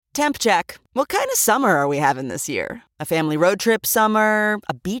Temp check. What kind of summer are we having this year? A family road trip summer?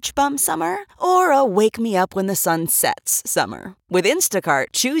 A beach bum summer? Or a wake me up when the sun sets summer? With Instacart,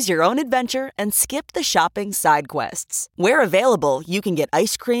 choose your own adventure and skip the shopping side quests. Where available, you can get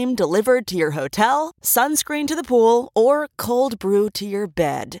ice cream delivered to your hotel, sunscreen to the pool, or cold brew to your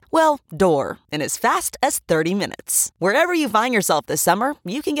bed. Well, door, in as fast as 30 minutes. Wherever you find yourself this summer,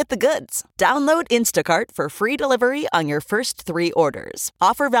 you can get the goods. Download Instacart for free delivery on your first 3 orders.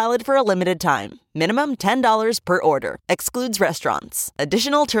 Offer valid for a limited time. Minimum $10 per order. Excludes restaurants.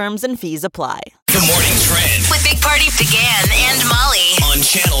 Additional terms and fees apply. The morning trend With Big Party began and Molly. on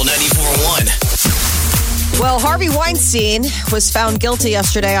Channel 94.1. Well, Harvey Weinstein was found guilty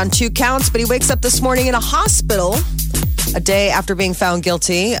yesterday on 2 counts, but he wakes up this morning in a hospital a day after being found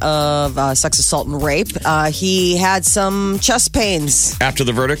guilty of sex assault and rape. He had some chest pains. After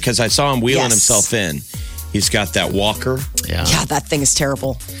the verdict, because I saw him wheeling Yes. himself in. He's got that walker. Yeah. Yeah, that thing is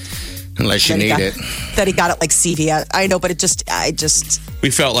terrible. Unless you need it. That he got it like CVS. I know, but We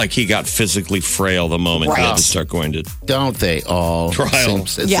felt like he got physically frail the moment he had to start going to. Don't they all? Trial.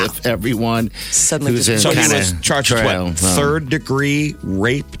 Seems as Yeah. if everyone Suddenly who's just- in So he kinda was charged with trial, what? Third-degree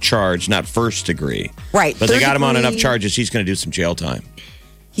rape charge, not first-degree. Right. But they got him on Third-degree- enough charges. He's going to do some jail time.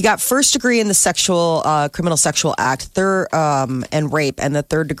 He got first degree in the criminal sexual act, and rape, and the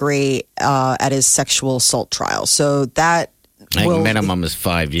third degree at his sexual assault trial. So that I think minimum is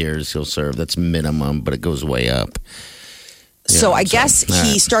 5 years he'll serve. That's minimum, but it goes way up. So Yeah, I guess all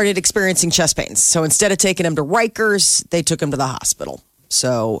he right. started experiencing chest pains. So instead of taking him to Rikers, they took him to the hospital.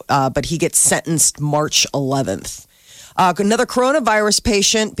 So, but he gets sentenced March 11th. Another coronavirus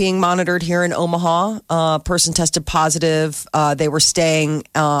patient being monitored here in Omaha. Person tested positive. They were staying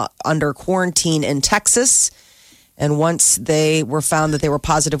under quarantine in Texas. And once they were found that they were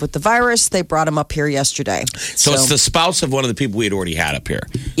positive with the virus, they brought him up here yesterday. So it's the spouse of one of the people we had already had up here.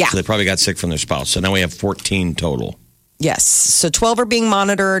 Yeah. So they probably got sick from their spouse. So now we have 14 total. Yes. So 12 are being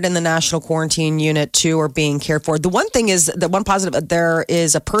monitored in the national quarantine unit. 2 are being cared for. The one thing is that one positive, there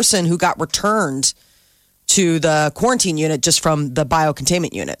is a person who got returned to the quarantine unit just from the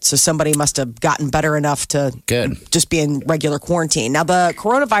biocontainment unit. So somebody must have gotten better enough to just be in regular quarantine. Now, the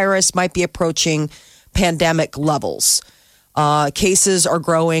coronavirus might be approaching pandemic levels. Cases are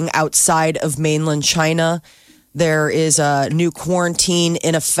growing outside of mainland China. There is a new quarantine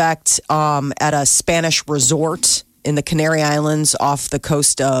in effect at a Spanish resort in the Canary Islands off the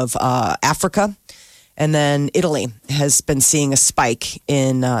coast of Africa. And then Italy has been seeing a spike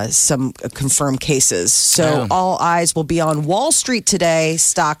in some confirmed cases. So all eyes will be on Wall Street today.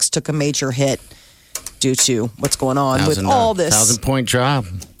 Stocks took a major hit due to what's going on with all this. 1,000-point drop.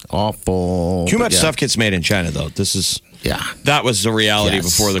 Awful. Too much stuff gets made in China, though. That was the reality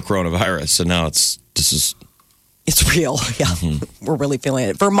before the coronavirus. And now it's real. Yeah. We're really feeling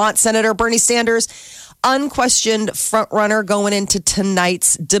it. Vermont Senator Bernie Sanders, unquestioned front runner going into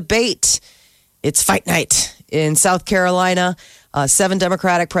tonight's debate. It's fight night in South Carolina. 7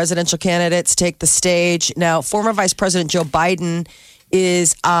 Democratic presidential candidates take the stage. Now, former Vice President Joe Biden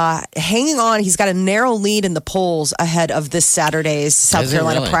is hanging on. He's got a narrow lead in the polls ahead of this Saturday's South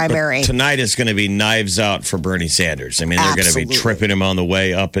Carolina primary. But tonight is going to be knives out for Bernie Sanders. I mean, they're going to be tripping him on the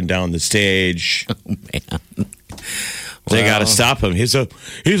way up and down the stage. Oh, man. They got to stop him. He's a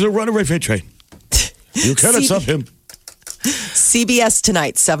runaway freight train. You cannot stop him. CBS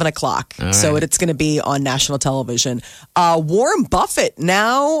tonight, 7 o'clock. So it's going to be on national television. Warren Buffett,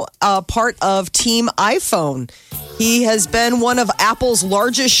 now part of Team iPhone. He has been one of Apple's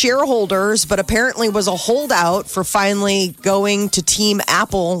largest shareholders, but apparently was a holdout for finally going to Team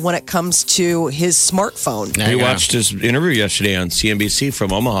Apple when it comes to his smartphone. We watched his interview yesterday on CNBC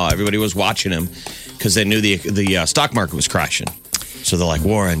from Omaha. Everybody was watching him because they knew the stock market was crashing. So they're like,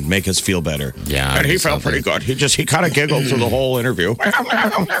 Warren, make us feel better. Yeah. And he felt pretty good. He kind of giggled through the whole interview.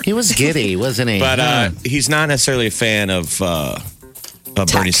 He was giddy, wasn't he? But he's not necessarily a fan of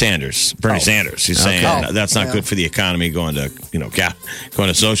Bernie Sanders. Sanders. He's saying that's not good for the economy. Going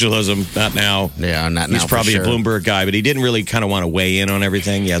to socialism. Not now. Yeah, not now. He's probably for sure. a Bloomberg guy, but he didn't really kind of want to weigh in on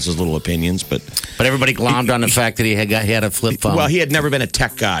everything. He has his little opinions, but everybody glommed on the fact that he had a flip phone. Well, he had never been a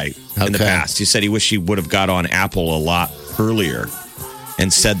tech guy in the past. He said he wished he would have got on Apple a lot earlier,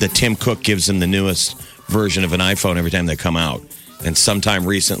 and said that Tim Cook gives him the newest version of an iPhone every time they come out. And sometime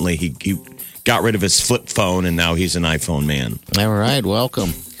recently, he got rid of his flip phone, and now he's an iPhone man. All right,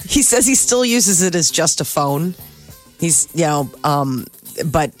 welcome. He says he still uses it as just a phone. He's,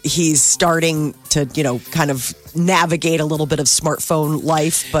 but he's starting to, kind of navigate a little bit of smartphone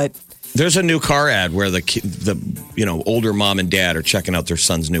life. But there's a new car ad where the older mom and dad are checking out their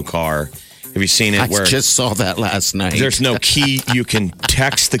son's new car, Have you seen it? I where just saw that last night. there's no key. You can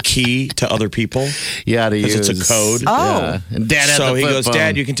text the key to other people. Yeah, because it's a code. Oh. Yeah. And Dad had So the he flip goes, phone.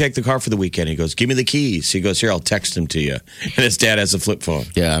 Dad, you can take the car for the weekend. He goes, give me the keys. He goes, here, I'll text them to you. And his dad has a flip phone.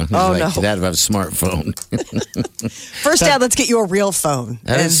 Yeah. He's Oh, like, no. Dad, I have a smartphone. First, Dad, let's get you a real phone.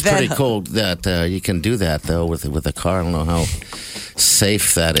 That And is then- pretty cool that you can do that, though, with a car. I don't know how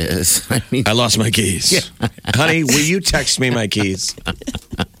safe that is. I mean, I lost my keys. Honey, will you text me my keys?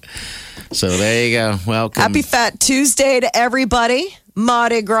 so there you go. Welcome. Happy Fat Tuesday to everybody.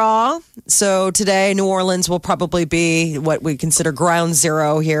 Mardi Gras. So today, New Orleans will probably be what we consider ground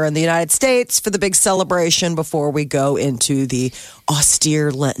zero here in the United States for the big celebration before we go into the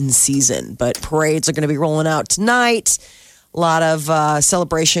austere Lenten season. But parades are going to be rolling out tonight. A lot of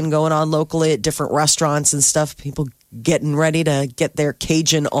celebration going on locally at different restaurants and stuff. People getting ready to get their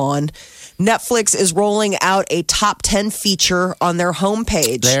Cajun on. Netflix is rolling out a top 10 feature on their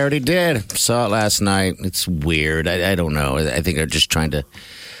homepage. They already did. Saw it last night. It's weird. I don't know. I think they're just trying to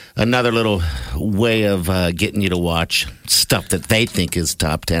another little way of getting you to watch stuff that they think is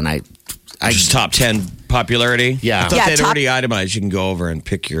top 10. I Just top 10 popularity? Yeah. I thought Yeah, they'd top- already itemized. You can go over and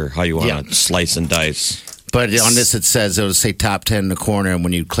pick how you want to slice and dice. But on this, it says it'll say top 10 in the corner, and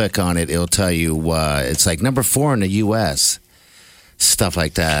when you click on it, it'll tell you it's like number 4 in the U.S. Stuff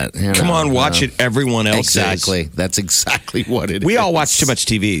like that. You Come know, on, watch it. Everyone else Exactly. is. That's exactly what it is. We all watch too much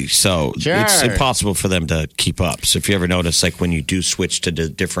TV, so Sure. it's impossible for them to keep up. So if you ever notice, like when you do switch to the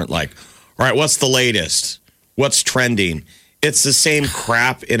different, like, all right, what's the latest? What's trending? It's the same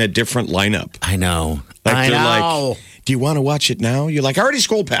crap in a different lineup. I know. Like I they're know. like, do you want to watch it now? You're like, I already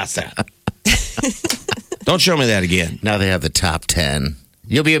scrolled past that. Don't show me that again. Now they have the top 10.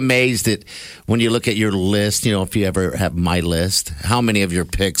 You'll be amazed at when you look at your list, if you ever have my list, how many of your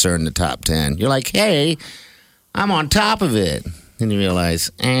picks are in the top 10. You're like, hey, I'm on top of it. And you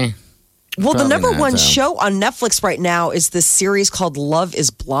realize, Well, the Probably number not, one though. show on Netflix right now is this series called Love is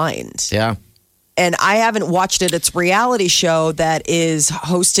Blind. yeah. And I haven't watched it. It's a reality show that is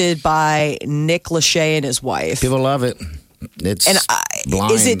hosted by Nick Lachey and his wife. People love it. It's And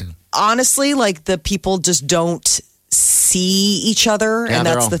blind. is it honestly like the people just don't see each other? Yeah, and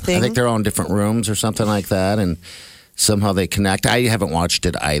they're that's all- the thing? I think they're all in different rooms or something like that. And somehow they connect. I haven't watched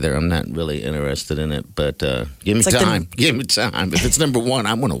it either. I'm not really interested in it. But give me It's like time. Give me time. If it's number 1,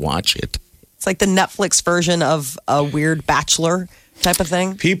 I'm going to watch it. It's like the Netflix version of a weird Bachelor type of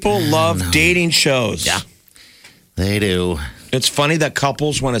thing. People love dating shows. Yeah. They do. It's funny that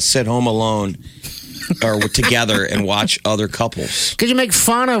couples want to sit home alone or together and watch other couples. Because you make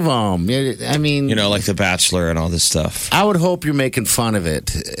fun of them. I mean, Like The Bachelor and all this stuff. I would hope you're making fun of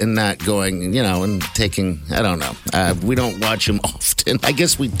it and not going, and taking, I don't know. We don't watch them often. I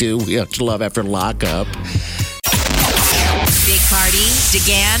guess we do. We have to love after lockup. Big Party,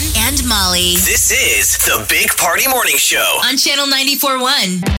 DeGan, and Molly This is the Big Party Morning Show. on Channel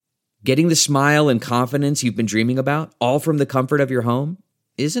 94.1. Getting the smile and confidence you've been dreaming about, all from the comfort of your home,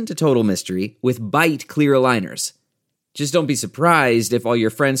 isn't a total mystery with Bite Clear Aligners. Just don't be surprised if all your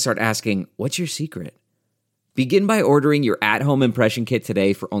friends start asking, what's your secret? Begin by ordering your at-home impression kit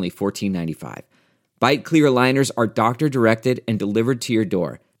today for only $14.95. Bite Clear Aligners are doctor-directed and delivered to your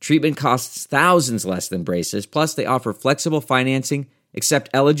door. Treatment costs thousands less than braces, plus they offer flexible financing, accept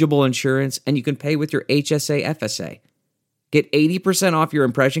eligible insurance, and you can pay with your HSA FSA. Get 80% off your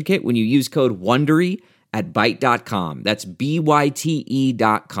impression kit when you use code WONDERY at Byte.com. That's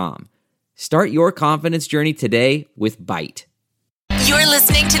BYTE.com. Start your confidence journey today with Byte. You're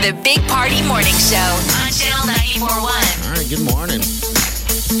listening to the Big Party Morning Show on Channel 94.1. All right, good morning.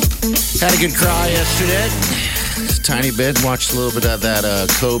 Had a good cry yesterday. Just a tiny bit. Watched a little bit of that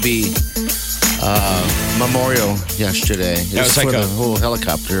Kobe memorial yesterday. It Yeah, was it's like for a- the whole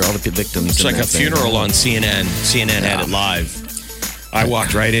helicopter, all the victims. It's in like that a thing. funeral on CNN. CNN had it live. I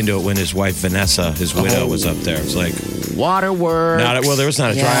walked right into it when his wife, Vanessa, his widow, was up there. It was like, Waterworks. there was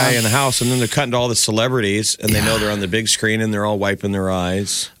not a dry Yeah. eye in the house. And then they're cutting to all the celebrities, and they know they're on the big screen, and they're all wiping their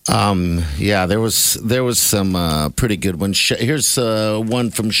eyes. Yeah, there was some pretty good ones. Here's one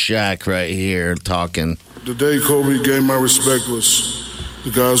from Shaq right here talking. The day Kobe gained my respect was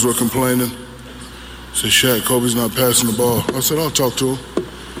the guys were complaining. Said, Shaq, Kobe's not passing the ball. I said, I'll talk to him.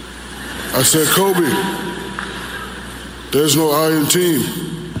 I said, Kobe, there's no I in team.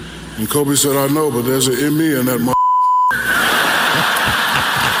 And Kobe said, I know, but there's an in me in that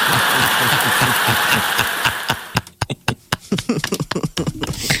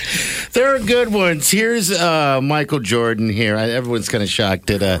There are good ones. Here's Michael Jordan here. Everyone's kind of shocked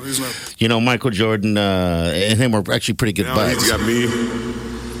that, Michael Jordan and him were actually pretty good Now buds. he's got me.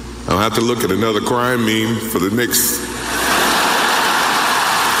 I'll have to look at another crime meme for the next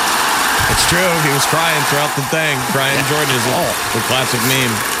It's true. He was crying throughout the thing. Crying Jordan is the classic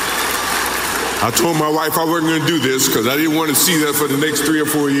meme. I told my wife I wasn't going to do this because I didn't want to see that for the next 3 or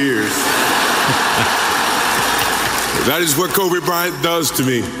 4 years. That is what Kobe Bryant does to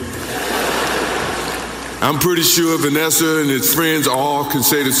me. I'm pretty sure Vanessa and his friends all can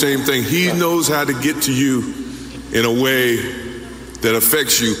say the same thing. He knows how to get to you in a way that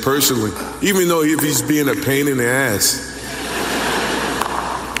affects you personally, even though if he's being a pain in the ass.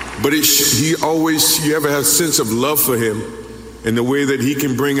 But you ever have a sense of love for him and the way that he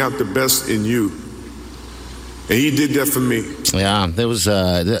can bring out the best in you. And he did that for me. Yeah, there was.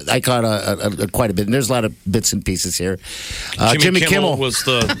 I caught quite a bit. And there's a lot of bits and pieces here. Jimmy Kimmel was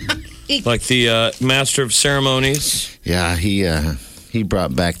the master of ceremonies. Yeah, he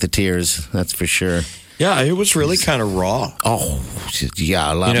brought back the tears. That's for sure. Yeah, it was really kind of raw. Oh,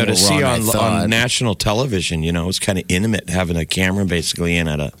 yeah, a lot more to see raw on national television. It was kind of intimate having a camera basically in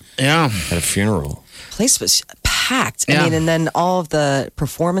at a funeral. Place was packed. I mean, and then all of the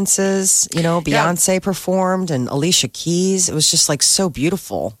performances. Beyonce performed and Alicia Keys. It was just like so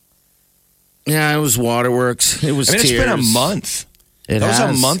beautiful. Yeah, it was waterworks. It was. tears. It's been a month. That was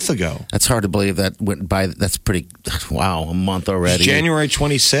a month ago. That's hard to believe that went by. That's pretty, wow, a month already. It's January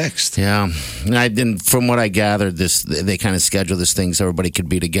 26th. Yeah. And from what I gathered, they kind of scheduled this thing so everybody could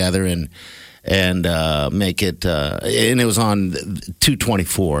be together and make it. And it was on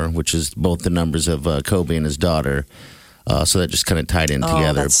 2/24, which is both the numbers of Kobe and his daughter. So that just kind of tied in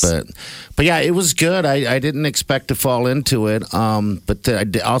together. But yeah, it was good. I didn't expect to fall into it. But I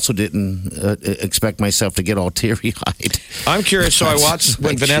also didn't expect myself to get all teary-eyed. I'm curious. So I watched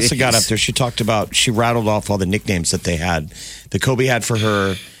when Vanessa got up there, she rattled off all the nicknames that they had, that Kobe had for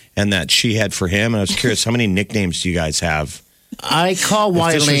her and that she had for him. And I was curious, how many nicknames do you guys have? I call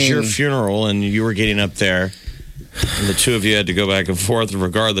Wileen. If this was your funeral and you were getting up there and the two of you had to go back and forth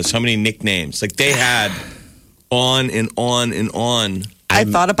regardless, how many nicknames? Like they had... on and on and on. I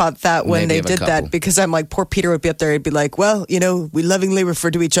thought about that when they did that because I'm like, poor Peter would be up there. He'd be like, well, we lovingly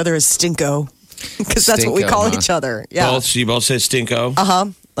refer to each other as Stinko because that's what we call each other. Yeah. You both say Stinko?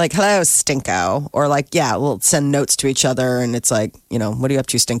 Like, hello, Stinko. Or like, yeah, we'll send notes to each other and it's like, what are you up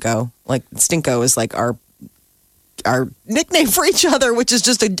to, Stinko? Like, Stinko is like our nickname for each other, which is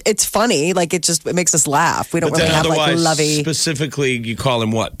just it's funny. Like it makes us laugh. We don't really have like lovey. Specifically, you call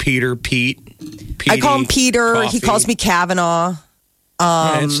him what? Peter, Pete? I call him Peter. Coffee. He calls me Kavanaugh.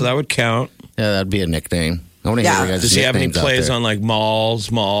 Right, so that would count. Yeah, that'd be a nickname. I want to hear your guys' Does he have any nicknames plays on like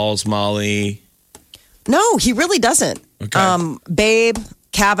Malls, Molly? No, he really doesn't. Okay. Babe,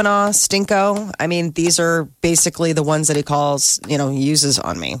 Kavanaugh, Stinko. I mean, these are basically the ones that he calls, he uses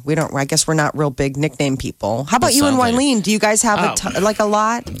on me. I guess we're not real big nickname people. How about you and Wileen? Do you guys have a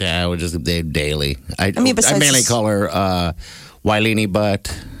lot? Yeah, we're just daily. I mainly call her Wileenie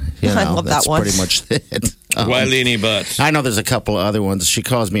Butt. I love that's that one. Pretty much it. Wileenie Butt. I know there's a couple of other ones. She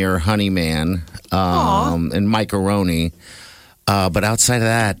calls me her honey man and Mike-a-roni. But outside of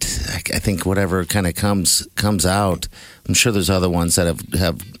that, I think whatever kind of comes out, I'm sure there's other ones that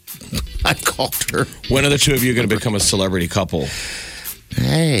have I called her. When are the two of you going to become a celebrity couple?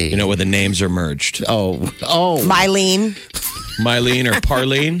 Hey. Where the names are merged. Oh. Mylene or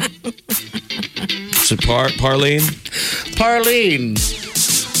Parlene? Is it Parlene? Parlene.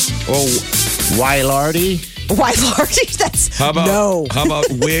 Oh, Wylardy? Wylardy? That's... How about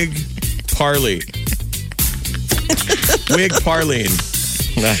Wig Parley? Wig Parlene.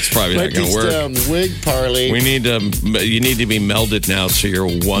 That's probably not going to work. Wig Parley. You need to be melded now, so you're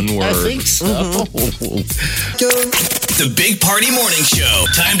one word. I think so. The Big Party Morning Show.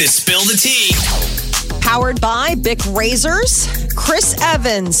 Time to spill the tea. Powered by Bic Razors. Chris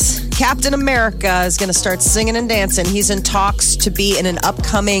Evans, Captain America, is going to start singing and dancing. He's in talks to be in an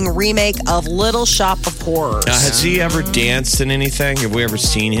upcoming remake of Little Shop of Horrors. Has he ever danced in anything? Have we ever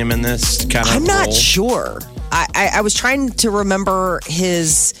seen him in this kind of I'm not role? sure. I was trying to remember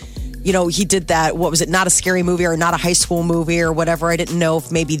his... he did that, what was it, Not a Scary Movie or Not a High School Movie or whatever. I didn't know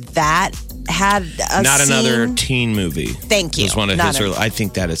if maybe that had a Not scene. Another teen movie. Thank you. It was one of his I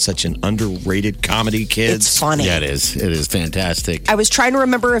think that is such an underrated comedy, kids. It's funny. Yeah, it is. It is fantastic. I was trying to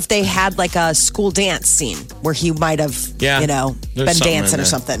remember if they had like a school dance scene where he might have, been dancing or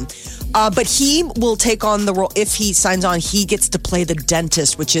something. But he will take on the role, if he signs on, he gets to play the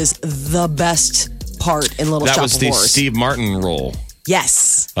dentist, which is the best part in Little Shop of Horrors. That was the Steve Martin role.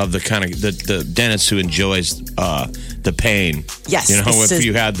 Yes. Of the kind of the dentist who enjoys the pain. Yes. If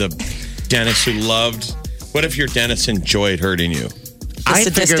you had the dentist who loved. What if your dentist enjoyed hurting you? I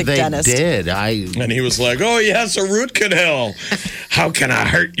figured they did. And he was like, "Oh yes, a root canal. How can I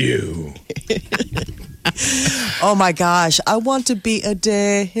hurt you?" Oh my gosh, I want to be a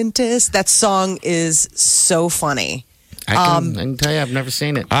dentist. That song is so funny. I can tell you, I've never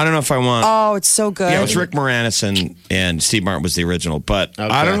seen it. I don't know if I want. Oh, it's so good. Yeah, it was Rick Moranis and Steve Martin was the original, but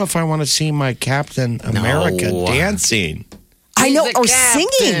I don't know if I want to see my Captain America dancing. I know, He's the or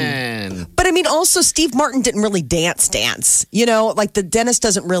captain. singing. But I mean, also, Steve Martin didn't really dance. You know, like the dentist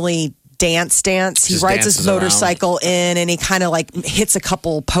doesn't really dance. He Just rides his dances motorcycle in and he kind of like hits a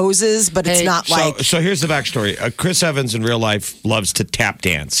couple poses, but it's not like. So here's the backstory. Chris Evans in real life loves to tap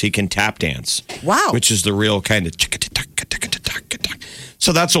dance. He can tap dance. Wow. Which is the real kind of.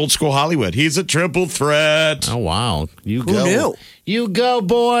 So that's old school Hollywood. He's a triple threat. Oh, wow. Who knew? You go,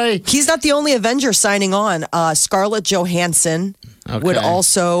 boy. He's not the only Avenger signing on. Scarlett Johansson would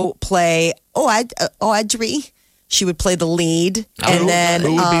also play Audrey. She would play the lead. And then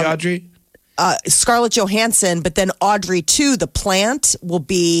who would be Audrey? Scarlett Johansson, but then Audrey 2, the plant, will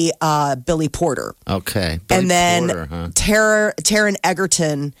be Billy Porter. Okay. And then Porter, huh? Taron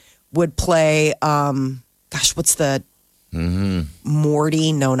Egerton would play, what's the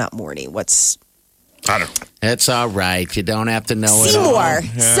Morty? No, not Morty. What's... I don't know. It's all right. You don't have to know Seymour.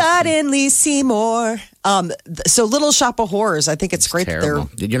 it all. Suddenly Seymour. So Little Shop of Horrors. I think it's great Terrible.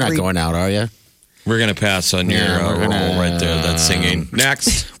 that they're... You're not going out, are you? We're going to pass on your we're roll gonna- right there. That's singing.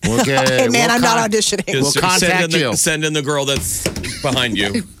 Next. We'll get, Hey, man, I'm not auditioning. We'll contact you. Send in the girl that's behind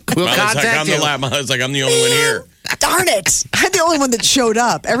you. We'll I was like, contact I'm the you. lap. I was like, I'm the only one here. Darn it. I'm the only one that showed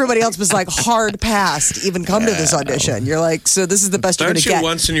up. Everybody else was like hard pass to even come to this audition. You're like, so this is the best you're going Don't to you get.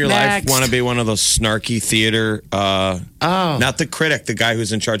 once in your life want to be one of those snarky theater? Not the critic, the guy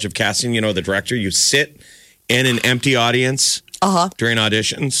who's in charge of casting. You know, the director. You sit in an empty audience during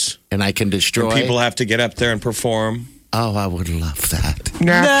auditions, And I can destroy. and people have to get up there and perform. Oh, I would love that.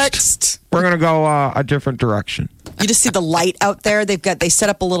 Next. We're gonna go a different direction. You just see the light out there. They set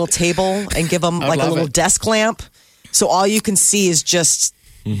up a little table and give them like a love little it. desk lamp. So all you can see is just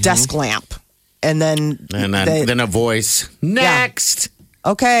desk lamp. And then, And then a voice. Next.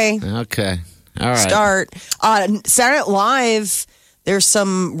 okay, Okay. All right. start. Saturday Night Live, there's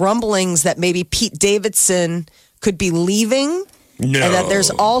some rumblings that maybe Pete Davidson could be leaving. No. And that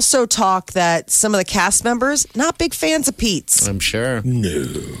there's also talk that some of the cast members, not big fans of Pete's. I'm sure. No.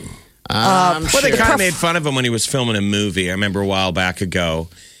 I'm Well, they sure. kind of made fun of him when he was filming a movie. I remember a while back ago,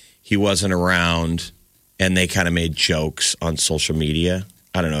 he wasn't around, and they kind of made jokes on social media.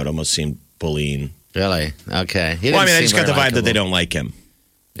 I don't know. It almost seemed bullying. Really? Okay. He Well, I didn't mean, I seem just got the very vibe that they likable. don't like him.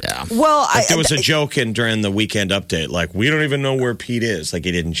 Yeah. Well, Like there was a joke during the weekend update, like, we don't even know where Pete is. Like,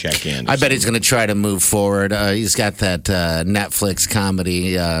 he didn't check in. I bet he's going to try to move forward. He's got that Netflix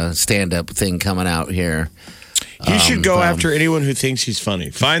comedy stand-up thing coming out here. He should go after anyone who thinks he's funny.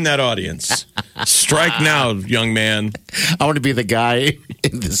 Find that audience. Strike now, young man. I want to be the guy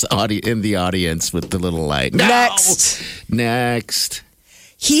in the audience with the little light. No! Next.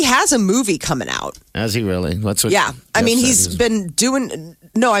 he has a movie coming out. Has he really? What's what? Yeah. I mean, Jeff he's said. been doing.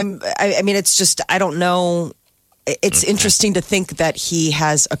 No, I mean, it's just, I don't know. It's interesting to think that he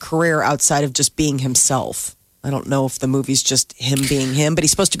has a career outside of just being himself. I don't know if the movie's just him being him, but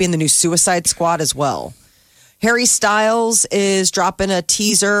he's supposed to be in the new Suicide Squad as well. Harry Styles is dropping a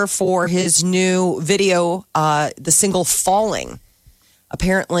teaser for his new video, the single Falling.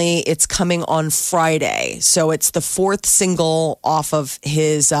 Apparently, it's coming on Friday. So it's the fourth single off of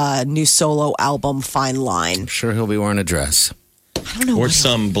his new solo album, Fine Line. I'm sure he'll be wearing a dress. I don't know. Or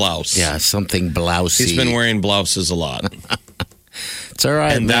some blouse. Yeah, something blousy. He's been wearing blouses a lot. It's all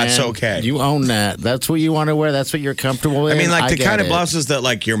right, And man. that's okay. You own that. That's what you want to wear. That's what you're comfortable with. I mean, like the get kind of it. blouses that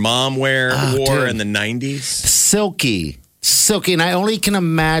like your mom wore dude. in the 90s. Silky. And I only can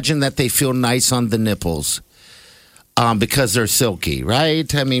imagine that they feel nice on the nipples because they're silky,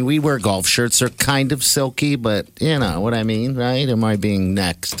 right? I mean, we wear golf shirts. They're kind of silky, but you know what I mean, right? Am I being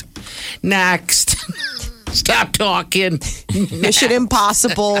next? Stop talking. Mission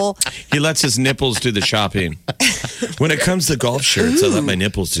Impossible. He lets his nipples do the shopping. When it comes to golf shirts, I let my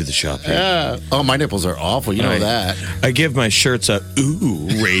nipples do the shopping. Oh, my nipples are awful. You know that. I give my shirts a ooh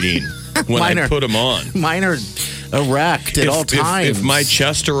rating when Mine I are- put them on. Mine are erect at all times. If my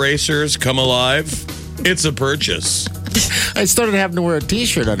chest erasers come alive, it's a purchase. I started having to wear a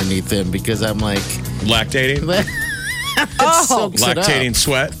T-shirt underneath them because I'm like, Lactating? soaks it up. Lactating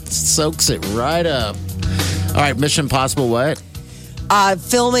sweat? Soaks it right up. All right, Mission Impossible. What?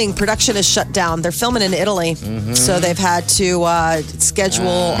 Production is shut down. They're filming in Italy, so they've had to schedule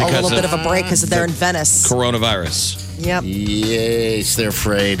a Because little bit of of a break because they're in Venice. Coronavirus. Yep. Yes, they're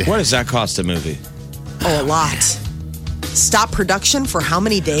afraid. What does that cost a movie? Oh, a lot. Stop production for how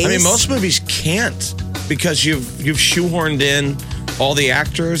many days? I mean, most movies can't because you've shoehorned in all the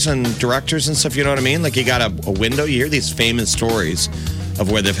actors and directors and stuff, you know what I mean? Like you got a window, you hear these famous stories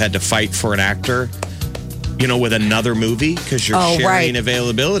of where they've had to fight for an actor, with another movie because you're sharing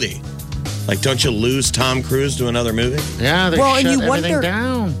availability. Like, don't you lose Tom Cruise to another movie? Yeah, they shut everything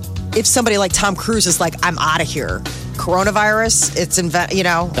down. If somebody like Tom Cruise is like, I'm out of here. Coronavirus, it's That's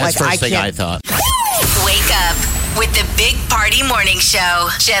the first thing I thought. Wake up with the Big Party Morning Show,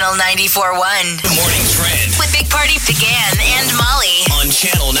 Channel 94.1. The morning trend With Big Party began and Molly. on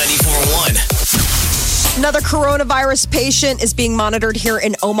Channel 94.1. Another coronavirus patient is being monitored here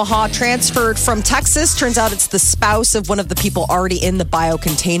in Omaha, transferred from Texas. Turns out it's the spouse of one of the people already in the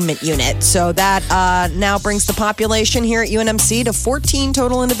biocontainment unit. So that now brings the population here at UNMC to 14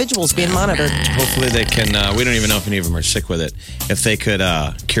 total individuals being monitored. Hopefully they can, we don't even know if any of them are sick with it, if they could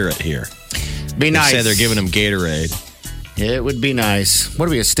cure it here. Be nice. They say they're giving them Gatorade. It would be nice. What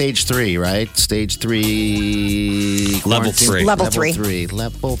are we at? Stage 3, right? Stage 3. Level 3. Level 3.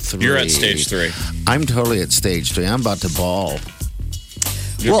 Level 3. You're at stage 3. I'm totally at stage 3. I'm about to bawl.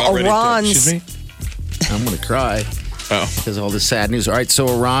 You're about ready to- excuse me? I'm going to cry. Oh. Because of all the sad news. All right, so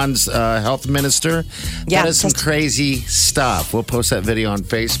Iran's health minister does some crazy stuff. We'll post that video on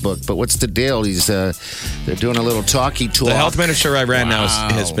Facebook. But what's the deal? They're doing a little talkie tour. The health minister Iran now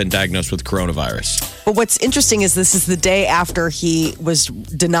has been diagnosed with coronavirus. But what's interesting is this is the day after he was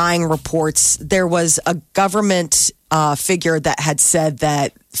denying reports. There was a government figure that had said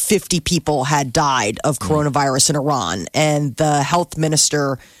that 50 people had died of coronavirus in Iran. And the health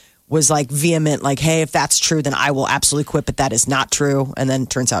minister was like vehement, like, hey, if that's true, then I will absolutely quit, but that is not true. And then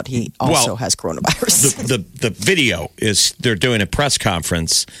turns out he also has coronavirus. The video is they're doing a press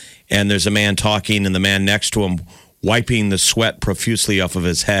conference and there's a man talking and the man next to him wiping the sweat profusely off of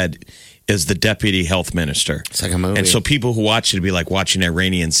his head is the deputy health minister. It's like a movie. And so people who watch it would be like watching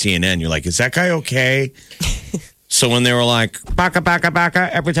Iranian CNN. You're like, is that guy okay? So when they were like, baka, baka,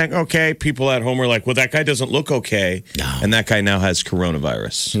 baka, everything okay, people at home were like, well, that guy doesn't look okay. No. And that guy now has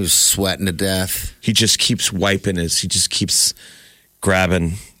coronavirus. He was sweating to death. He just keeps wiping he just keeps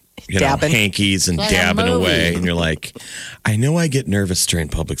grabbing, hankies and like dabbing a movie. away. And you're like, I know I get nervous during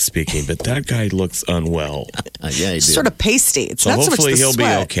public speaking, but that guy looks unwell. Yeah, he did. Sort of pasty. It's So not so much hopefully the he'll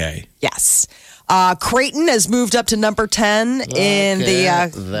sweat. be okay. Yes. Creighton has moved up to number 10 in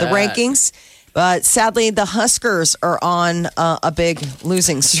the rankings. But sadly, the Huskers are on a big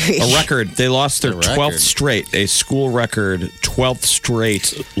losing streak. A record. They lost their 12th straight, a school record, 12th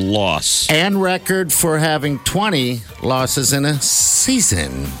straight loss. And record for having 20 losses in a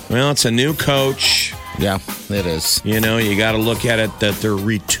season. Well, it's a new coach. Yeah, it is. You got to look at it that they're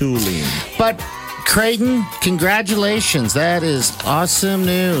retooling. But Creighton, congratulations. That is awesome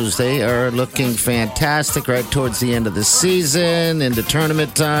news. They are looking fantastic right towards the end of the season, into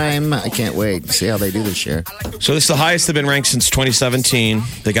tournament time. I can't wait to see how they do this year. So this is the highest they've been ranked since 2017.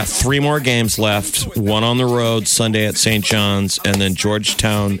 They got 3 more games left, one on the road, Sunday at St. John's, and then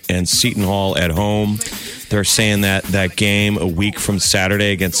Georgetown and Seton Hall at home. They're saying that game a week from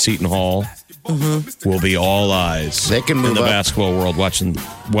Saturday against Seton Hall will be all eyes. They can move in the up. basketball world watching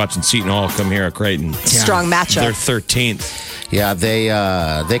Seton Hall come here at Creighton. Strong matchup. They're 13th. Yeah,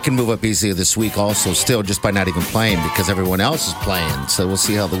 they can move up easily this week also, still, just by not even playing because everyone else is playing. So we'll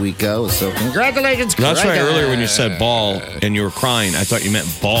see how the week goes. So congratulations, That's Creighton. right. Earlier when you said ball and you were crying, I thought you meant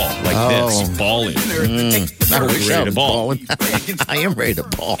ball, like this, balling. I wish I ready to was ball. balling. I am ready to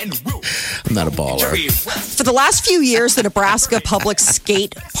ball. I'm not a baller. For the last few years, the Nebraska Public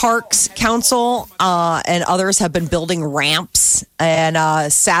Skate Parks Council and others have been building ramps.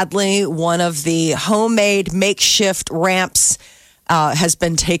 And sadly, one of the homemade makeshift ramps has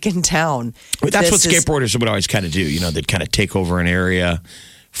been taken down. That's what skateboarders would always kind of do. They'd kind of take over an area,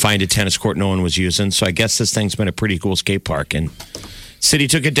 find a tennis court no one was using. So I guess this thing's been a pretty cool skate park. And city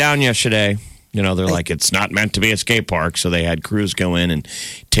took it down yesterday. They're like, it's not meant to be a skate park. So they had crews go in and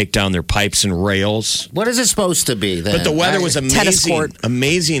take down their pipes and rails. What is it supposed to be then? But the weather was Tennis court.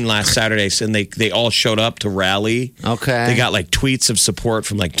 amazing last Saturday. And they all showed up to rally. Okay. They got like tweets of support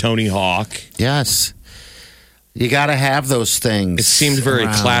from like Tony Hawk. Yes. You got to have those things. It seemed very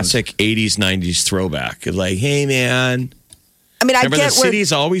around. classic 80s, 90s throwback. It's like, hey, man. I mean, I Remember, get the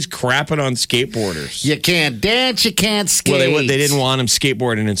city's always crapping on skateboarders. You can't dance, you can't skate. Well, they didn't want them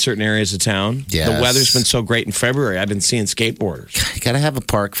skateboarding in certain areas of town. Yes. The weather's been so great in February. I've been seeing skateboarders. You got to have a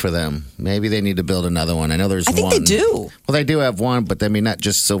park for them. Maybe they need to build another one. I know there's one. I think they do. Well, they do have one, but I mean, not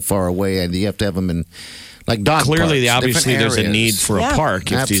just so far away. You have to have them in, like, dog Clearly, parks, obviously, different there's a need areas. for a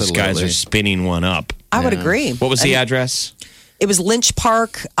park if these guys Absolutely. are spinning one up. I would agree. What was the address? It was Lynch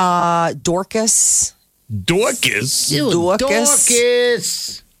Park, Dorcas. Dorcas. Ew, Dorcas.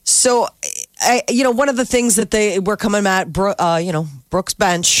 Dorcas. So one of the things that they were coming at, Brooks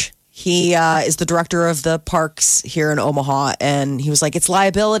Bench. He is the director of the parks here in Omaha, and he was like, "It's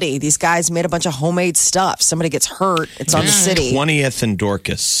liability. These guys made a bunch of homemade stuff. Somebody gets hurt, it's on the city." 20th and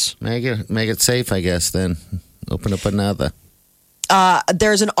Dorcas. Make it safe, I guess. Then open up another.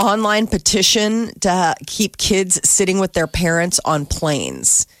 There's an online petition to keep kids sitting with their parents on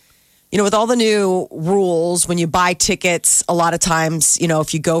planes. With all the new rules, when you buy tickets, a lot of times,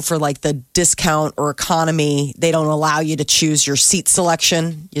 if you go for like the discount or economy, they don't allow you to choose your seat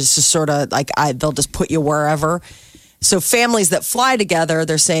selection. It's just sort of like they'll just put you wherever. So families that fly together,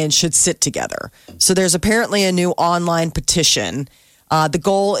 they're saying should sit together. So there's apparently a new online petition. The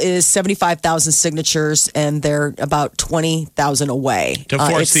goal is 75,000 signatures, and they're about 20,000 away. To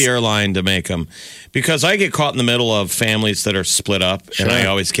force the airline to make them. Because I get caught in the middle of families that are split up, and I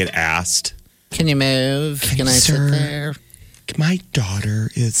always get asked, "Can you move? Can I sit there? My daughter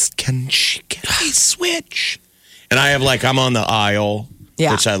can I switch?" And I have I'm on the aisle,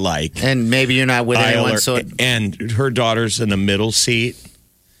 which I like. And maybe you're not with anyone. And her daughter's in the middle seat.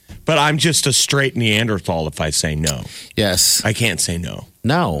 But I'm just a straight Neanderthal if I say no. Yes. I can't say no.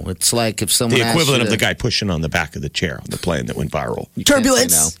 No. It's like if someone the equivalent of the guy pushing on the back of the chair on the plane that went viral.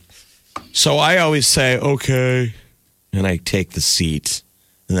 Turbulence. No. So I always say, okay. And I take the seat.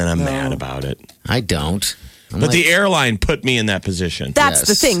 And then I'm mad about it. I don't. But the airline put me in that position. That's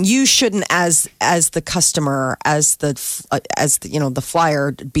the thing. You shouldn't, as the customer, as the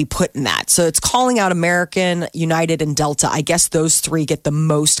flyer, be put in that. So it's calling out American, United, and Delta. I guess those three get the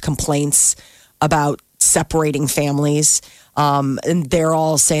most complaints about separating families. And they're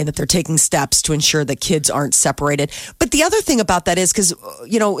all saying that they're taking steps to ensure that kids aren't separated. But the other thing about that is because,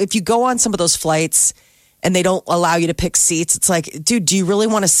 if you go on some of those flights and they don't allow you to pick seats, it's like, dude, do you really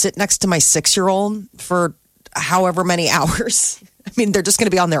want to sit next to my 6-year-old for however many hours? I mean, they're just going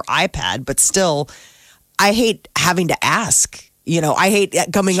to be on their iPad, but still, I hate having to ask. I hate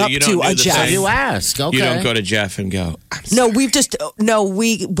coming up to a Jeff. You ask, okay. You don't go to Jeff and go,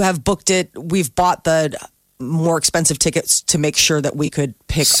 we have booked it. We've bought the more expensive tickets to make sure that we could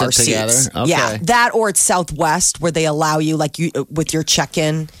pick Sit our together? seats. Okay. Yeah, that or it's Southwest where they allow you, with your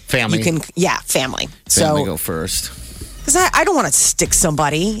check-in. Family. You can, family. Family go first. Because I don't want to stick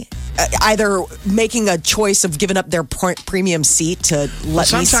somebody either making a choice of giving up their premium seat to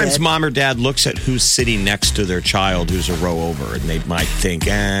let me sit. Sometimes mom or dad looks at who's sitting next to their child who's a row over, and they might think,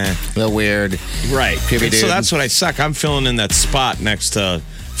 a little weird. Right. So that's what I suck. I'm filling in that spot next to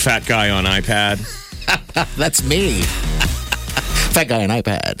fat guy on iPad. That's me. Fat guy on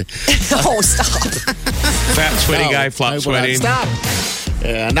iPad. Oh, stop. Fat sweaty guy, flop sweaty. Stop.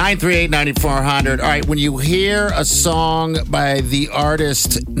 938-9400. All right, when you hear a song by the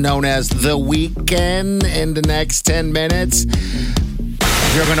artist known as The Weeknd in the next 10 minutes,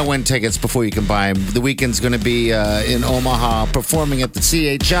 you're going to win tickets before you can buy them. The Weeknd's going to be in Omaha performing at the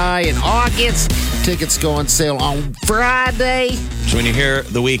CHI in August. Tickets go on sale on Friday. So when you hear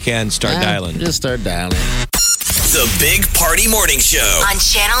The Weeknd, start dialing. Just start dialing. The Big Party Morning Show. On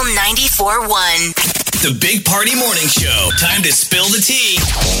Channel 94.1. The Big Party Morning Show. Time to spill the tea.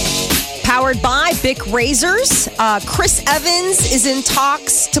 Powered by Bic Razors. Chris Evans is in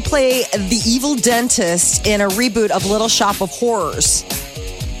talks to play the evil dentist in a reboot of Little Shop of Horrors.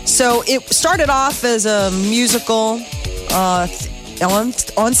 So it started off as a musical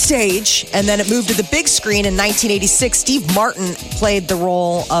on stage, and then it moved to the big screen in 1986. Steve Martin played the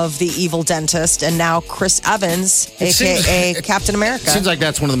role of the evil dentist, and now Chris Evans, a.k.a. Captain America. Seems like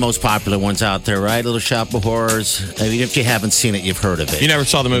that's one of the most popular ones out there, right? Little Shop of Horrors. I mean, if you haven't seen it, you've heard of it. You never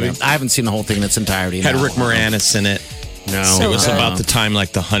saw the movie? I haven't seen the whole thing in its entirety. Had Rick Moranis in it. No. It was about the time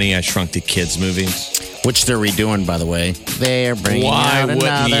like the Honey, I Shrunk the Kids movies. Which they're redoing, by the way. They're bringing out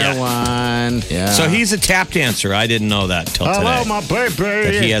another one. Yeah. So he's a tap dancer. I didn't know that till today. Hello, my baby.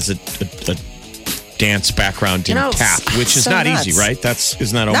 That he has a dance background in tap, which is not easy, right?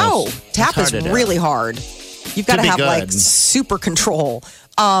 Isn't that almost? No, tap is really hard. You've got to have super control.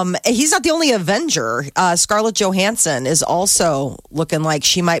 He's not the only Avenger. Scarlett Johansson is also looking like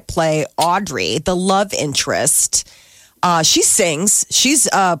she might play Audrey, the love interest. She sings. She's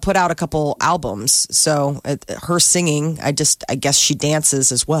put out a couple albums. So her singing, I guess she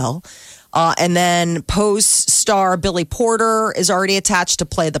dances as well. And then Pose star Billy Porter is already attached to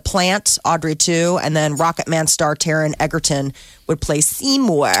play the plant, Audrey too. And then Rocket Man star Taron Egerton would play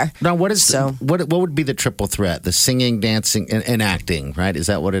Seymour. Now, what would be the triple threat? The singing, dancing, and acting, right? Is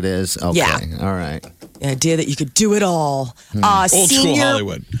that what it is? Okay. Yeah. All right. The idea that you could do it all. Old school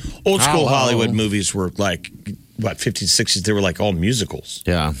Hollywood. Old school Hollywood movies were like... 50s, 60s, they were like all musicals.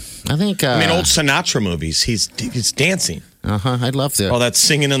 Yeah. I think... old Sinatra movies, he's dancing. I'd love to. Oh, that's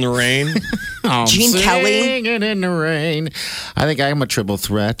Singing in the Rain? Oh, Gene Kelly. Singing in the rain. I think I'm a triple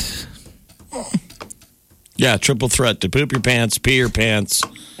threat. Yeah, triple threat to poop your pants, pee your pants.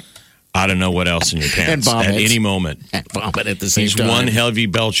 I don't know what else in your pants And vomit. at any moment. And vomit at the same He's time. one heavy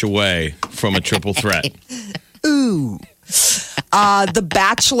belch away from a triple threat. Ooh. The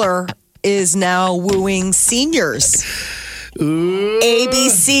Bachelor is now wooing seniors. Ooh.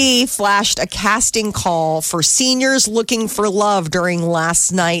 ABC flashed a casting call for seniors looking for love during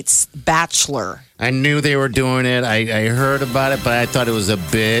last night's Bachelor. I knew they were doing it. I heard about it, but I thought it was a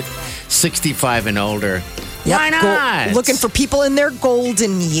bit 65 and older. Yep, Why not? looking for people in their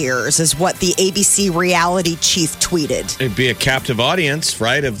golden years is what the ABC reality chief tweeted. It'd be a captive audience,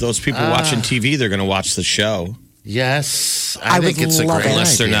 right? Of those people watching TV, they're going to watch the show. Yes. I think would it's a love great it.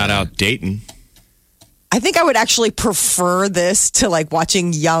 Unless they're idea. not out dating. I think I would actually prefer this to like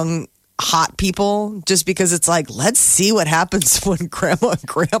watching young hot people, just because it's like, let's see what happens when grandma and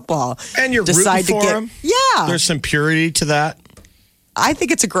grandpa And you're decide rooting to for get. them. Yeah, There's some purity to that. I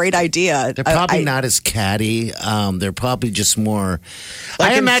think it's a great idea. They're probably not as catty. They're probably just more.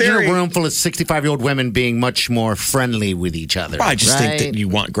 Like I in imagine theory- a room full of 65-year-old women being much more friendly with each other. I just think that right? you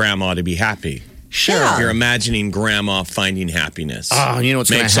want grandma to be happy. Sure. Yeah. You're imagining grandma finding happiness. Oh, you know what's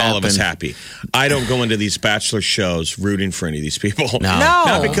gonna makes all of us happen? happy. I don't go into these bachelor shows rooting for any of these people. No.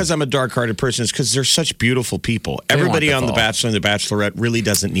 Not because I'm a dark-hearted person. It's because they're such beautiful people. Everybody on The wonderful. Bachelor and The Bachelorette really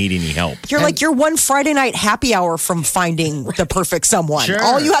doesn't need any help. You're like you're one Friday night happy hour from finding the perfect someone. Sure.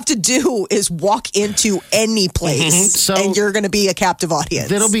 All you have to do is walk into any place, So- and you're going to be a captive audience.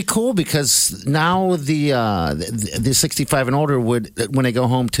 That'll be cool because now the 65 and older would, when they go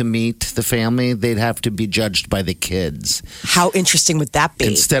home to meet the family, they'd have to be judged by the kids How interesting would that be?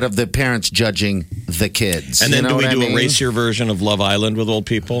 instead of the parents judging the kids. And then You know do we what I do mean? a racier version of Love Island with old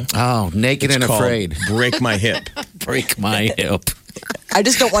people? Oh, naked It's and called afraid. Break My Hip. Break my hip. I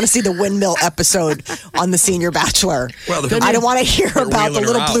just don't want to see the windmill episode on the Senior Bachelor. I don't want to hear about the wheeling her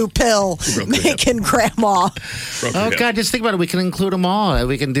little out. blue pill Broke her hip. making grandma. Broke her Oh, hip. God, just think about it. We can include them all.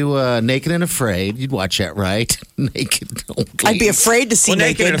 We can do Naked and Afraid. You'd watch that, right? Naked. I'd be afraid to see Well,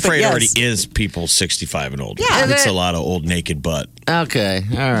 Naked and but Afraid yes. already is people 65 and older. Yeah. It's a lot of old naked butt. Okay,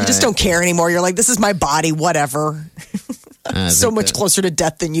 all right. You just don't care anymore. You're like, this is my body, whatever. I So think much that- closer to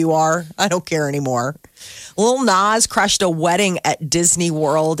death than you are. I don't care anymore. Lil Nas crashed a wedding at Disney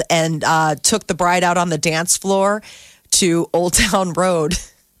World and took the bride out on the dance floor to Old Town Road.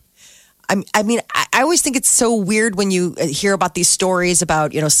 I mean, I always think it's so weird when you hear about these stories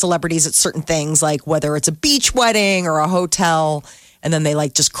about, celebrities at certain things, like whether it's a beach wedding or a hotel, and then they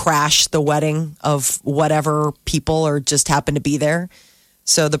like just crash the wedding of whatever people or just happen to be there.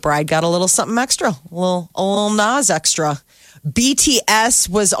 So the bride got a little something extra, a little Nas extra. BTS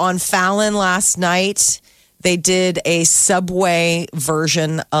was on Fallon last night. They did a Subway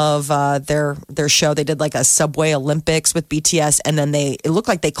version of their show. They did like a Subway Olympics with BTS, and then it looked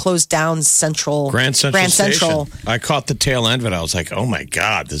like they closed down Grand Central Central. Station. I caught the tail end of it. I was like, oh my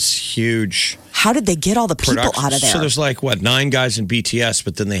God, this huge How did they get all the people production. out of there? So there's like, 9 guys in BTS,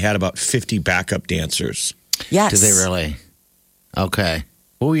 but then they had about 50 backup dancers Yes. Did they really? Okay.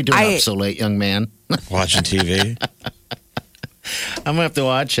 What were you doing up so late, young man? watching TV. I'm going to have to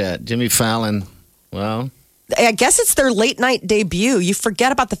watch that. Jimmy Fallon. Well, I guess it's their late night debut. You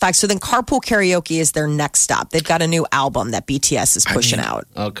forget about the fact. So then Carpool Karaoke is their next stop. They've got a new album that BTS is pushing out.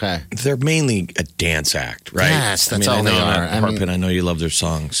 okay. They're mainly a dance act, right? Yes, that's I all know they I'm are. not I mean- harping. I know you love their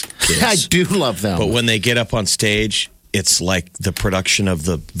songs. kids. I do love them. But when they get up on stage, it's like the production of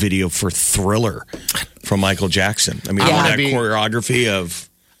the video for Thriller from Michael Jackson. I mean, Yeah. that choreography of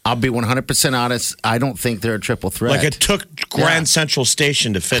I'll be 100% honest. I don't think they're a triple threat. like it took Grand Central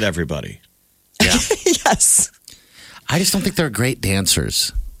Station to fit everybody. Yeah. Yes. I just don't think they're great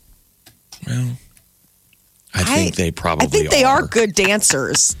dancers. Well, I think they probably I think they are good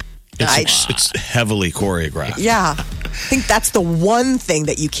dancers. It's heavily choreographed. Yeah. I think that's the one thing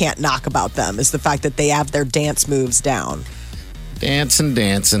that you can't knock about them is the fact that they have their dance moves down. Dancing.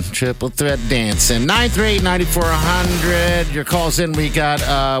 Triple threat dancing. 938-9400. Your calls in. We got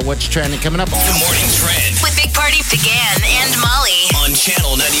what's trending coming up. The morning trend With Big Party began and Molly. on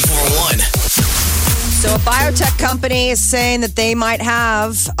channel 94.1. So a biotech company is saying that they might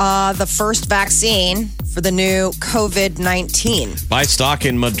have the first vaccine for the new COVID-19. Buy stock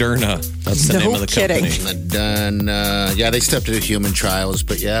in Moderna. That's the No name of the kidding. company. Done. Yeah, they stepped into human trials,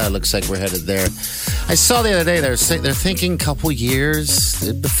 but yeah, it looks like we're headed there. I saw the other day they're thinking a couple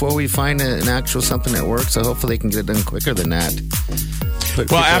years before we find an actual something that works. So hopefully they can get it done quicker than that. Put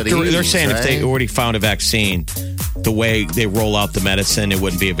Well, people at after they're ease, saying if they right? already found a vaccine, the way they roll out the medicine, it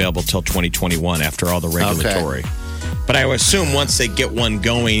wouldn't be available till 2021 after all the regulatory. But I would assume once they get one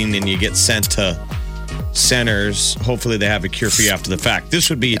going and you get sent to centers, hopefully they have a cure for you after the fact. This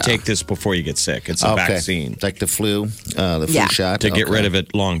would be you take this before you get sick. It's a vaccine. Like the flu shot. To get rid of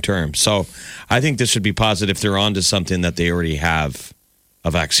it long term. So I think this would be positive if they're onto something that they already have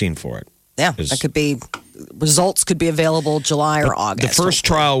a vaccine for it. Yeah, that could be, results could be available July or August. The first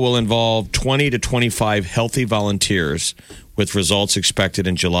trial will involve 20 to 25 healthy volunteers with results expected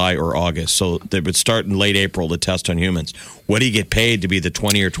in July or August. So they would start in late April to test on humans. What do you get paid to be the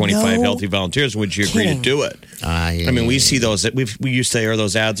 20 or 25 healthy volunteers? Would you agree to do it? I mean, we see those. We used to air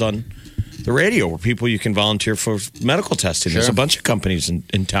those ads on the radio where you can volunteer for medical testing. There's a bunch of companies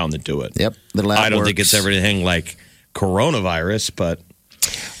in town that do it. Yep. The lab I don't works. think it's everything like coronavirus, but...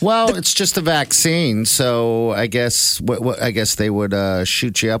 Well, it's just a vaccine, so I guess they would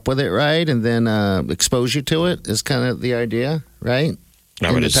shoot you up with it, right, and then expose you to it. Is kind of the idea, right?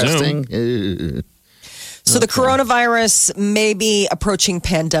 I would assume. So the coronavirus may be approaching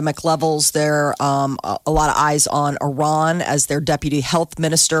pandemic levels. There are a lot of eyes on Iran as their deputy health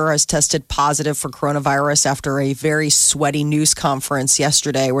minister has tested positive for coronavirus after a very sweaty news conference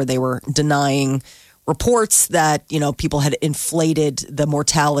yesterday where they were denying reports that, people had inflated the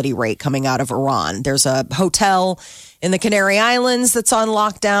mortality rate coming out of Iran. There's a hotel in the Canary Islands that's on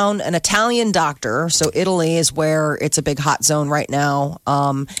lockdown. An Italian doctor, so Italy is where it's a big hot zone right now.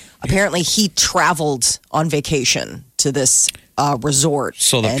 Apparently, he traveled on vacation to this resort.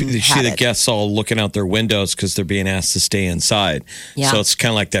 So you see the guests all looking out their windows because they're being asked to stay inside. Yeah. So it's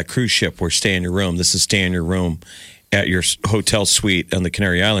kind of like that cruise ship where stay in your room. This is stay in your room at your hotel suite on the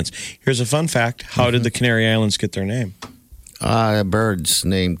Canary Islands. Here's a fun fact. How did the Canary Islands get their name? Birds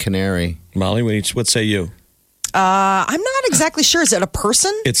named Canary. Molly, what say you? I'm not exactly sure. Is it a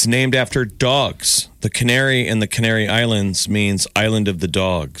person? It's named after dogs. The Canary in the Canary Islands means island of the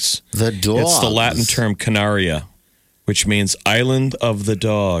dogs. The dogs. It's the Latin term Canaria, which means island of the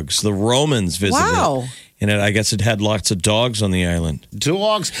dogs. The Romans visited it. And I guess it had lots of dogs on the island.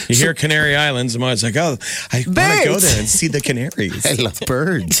 Dogs. You hear Canary Islands, I'm always like, I want to go there and see the canaries. I love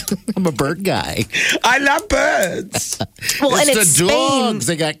birds. I'm a bird guy. I love birds. Well, and it's the Spain. dogs.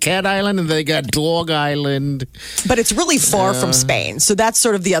 They got Cat Island and they got Dog Island. But it's really far from Spain. So that's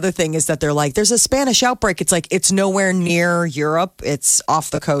sort of the other thing is that they're like, there's a Spanish outbreak. It's like, it's nowhere near Europe. It's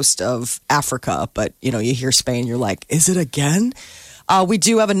off the coast of Africa. But, you hear Spain, you're like, is it again? We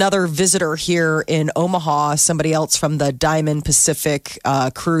do have another visitor here in Omaha. Somebody else from the Diamond Pacific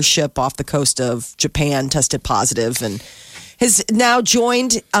cruise ship off the coast of Japan tested positive and has now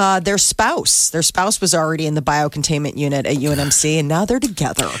joined their spouse. Their spouse was already in the biocontainment unit at UNMC, and now they're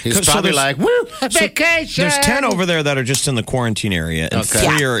together. He's probably like, woo, vacation. There's 10 over there that are just in the quarantine area, and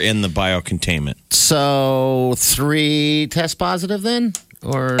 3 are in the biocontainment. So 3 test positive then?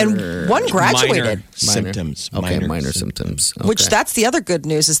 And one graduated. Minor symptoms. Okay, minor symptoms. Okay. Which that's the other good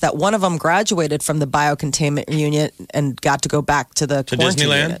news is that one of them graduated from the biocontainment unit and got to go back to the quarantine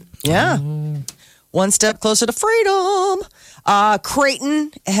Disneyland? unit. Yeah. One step closer to freedom.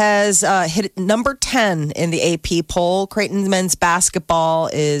 Creighton has hit number 10 in the AP poll. Creighton men's basketball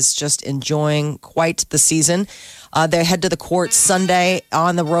is just enjoying quite the season. They head to the court Sunday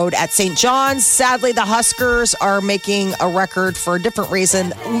on the road at St. John's. Sadly, the Huskers are making a record for a different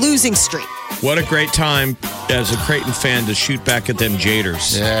reason, losing streak. What a great time as a Creighton fan to shoot back at them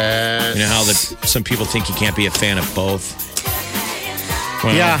Jaders. Yes. You know how some people think you can't be a fan of both?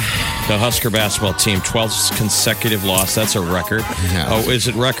 Well, the Husker basketball team, 12th consecutive loss. That's a record. Yeah. Oh, is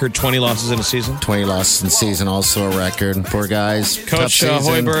it record 20 losses in a season? 20 losses in a season, also a record. Poor guys. Coach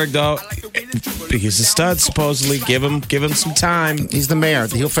Hoiberg, though, he's a stud, supposedly. Give him some time. He's the mayor.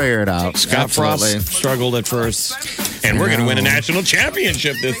 He'll figure it out. Scott Frost struggled at first. And we're going to win a national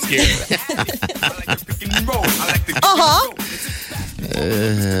championship this year.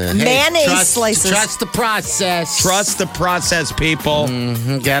 Mayonnaise slices. Trust the process. Trust the process, people.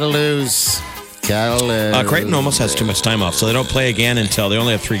 Gotta lose. Creighton almost has too much time off, so they don't play again until they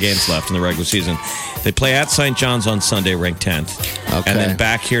only have 3 games left in the regular season. They play at St. John's on Sunday, ranked 10th. Okay. And then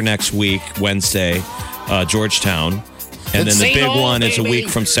back here next week, Wednesday, Georgetown. And then the big one is a week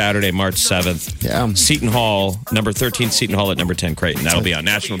from Saturday, March 7th. Yeah. Seton Hall, number 13, Seton Hall at number 10, Creighton. That'll be on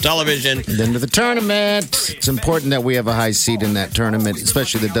national television. Then to the tournament. It's important that we have a high seed in that tournament,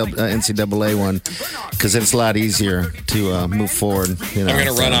 especially the NCAA one, because it's a lot easier to move forward. I'm going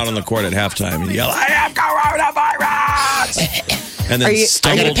to run out on the court at halftime and yell, I have coronavirus! And then Are you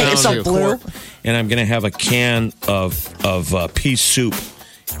stumble going to paint down to yourself your blue? court. And I'm going to have a can of pea soup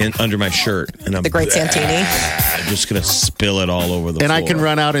under my shirt, and I'm The Great Santini. I'm just gonna spill it all over the floor. And I can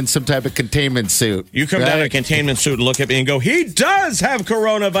run out in some type of containment suit. You come down in a containment suit and look at me and go, he does have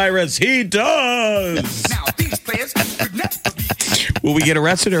coronavirus. He does. Will we get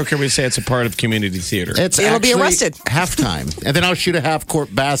arrested, or can we say it's a part of community theater? It'll be arrested. Halftime. And then I'll shoot a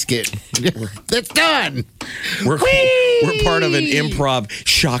half-court basket. It's done. We're part of an improv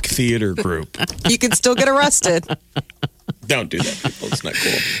shock theater group. You can still get arrested. Don't do that, people. It's not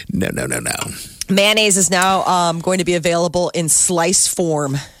cool. No. Mayonnaise is now going to be available in slice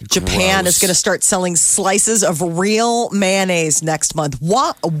form. Japan is going to start selling slices of real mayonnaise next month.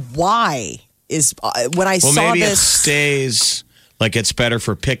 Why is when I saw maybe this? It stays like it's better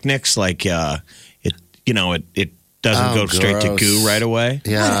for picnics. Like it doesn't go straight to goo right away.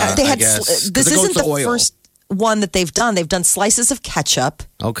 Yeah, they had. I guess. This isn't the first one that they've done. They've done slices of ketchup.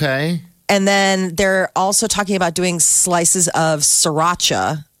 Okay. And then they're also talking about doing slices of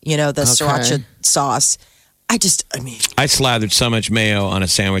sriracha, the sriracha sauce. I slathered so much mayo on a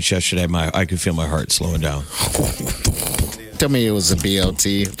sandwich yesterday, I could feel my heart slowing down. Tell me it was a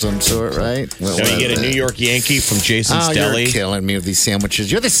BLT of some sort, right? So you get a New York Yankee from Jason's Deli. You're killing me with these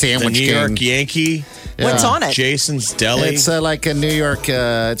sandwiches. You're the sandwich New king. York Yankee. What's on it? Jason's Deli. It's like a New York,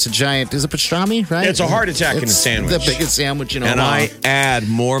 it's a giant, is it pastrami, right? It's a heart attack in a sandwich. The biggest sandwich in a while. And I add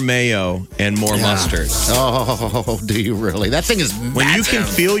more mayo and more mustard. Oh, do you really? That thing is massive. When you can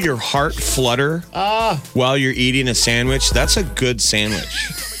feel your heart flutter while you're eating a sandwich, that's a good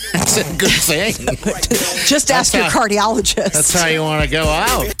sandwich. That's a good thing. Just ask your cardiologist. That's how you want to go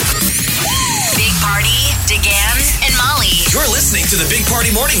out. Big Party, DeGan, and Molly You're listening to the Big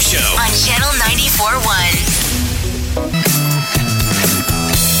Party Morning Show on Channel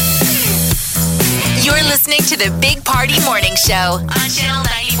 94.1. You're listening to the Big Party Morning Show on Channel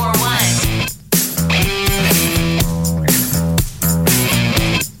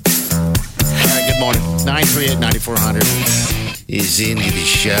 94.1. All right, good morning. 938-9400 is into the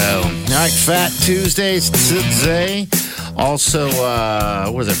show. All right, Fat Tuesdays today. Also,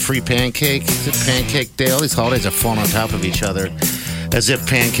 what was it, free pancake? Is it Pancake Day? All these holidays are falling on top of each other as if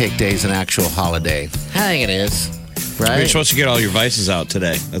Pancake Day is an actual holiday. I think it is, right? You're supposed to get all your vices out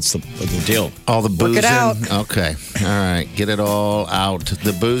today. That's the deal. All the boozing? Work it out. Okay. All right. Get it all out.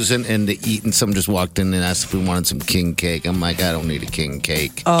 The boozing and the eating. Someone just walked in and asked if we wanted some king cake. I'm like, I don't need a king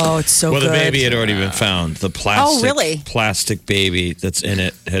cake. Oh, it's so good. Well, the baby had already been found. The plastic, really? plastic baby that's in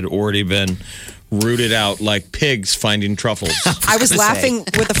it had already been rooted out like pigs finding truffles. I was laughing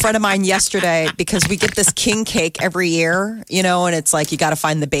with a friend of mine yesterday because we get this king cake every year, and it's like you got to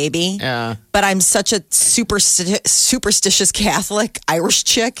find the baby. Yeah. But I'm such a superstitious Catholic Irish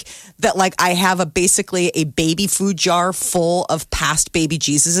chick that I have basically a baby food jar full of past baby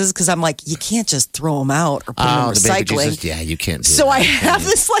Jesuses because I'm like, you can't just throw them out or put them in the baby recycling. Jesus. Yeah, you can't do So that. I have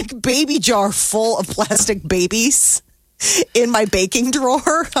this baby jar full of plastic babies in my baking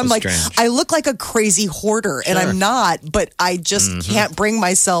drawer. I'm like, strange. I look like a crazy hoarder, and I'm not, but I just can't bring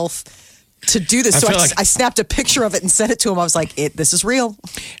myself to do this. So I snapped a picture of it and sent it to him. I was like, this is real.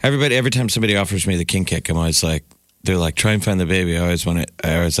 Every time somebody offers me the king cake, I'm always like, they're like, try and find the baby. I always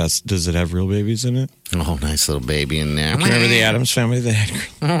ask, does it have real babies in it? Oh, nice little baby in there. Remember the Addams family? They had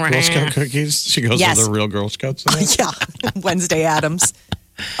Girl Scout cookies. She goes Yes. with the real Girl Scouts in it. Yeah, Wednesday Addams.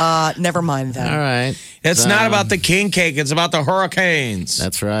 Never mind that. All right. It's not about the king cake. It's about the hurricanes.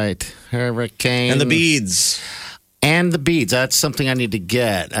 That's right. Hurricane. And the beads. And the beads. That's something I need to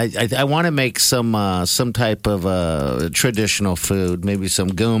get. I want to make some type of traditional food. Maybe some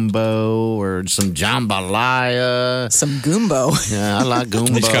gumbo or some jambalaya. Some gumbo. Yeah, I like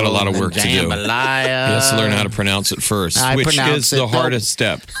gumbo. He's got a lot of work to do. Jambalaya. He has to learn how to pronounce it first, which is the hardest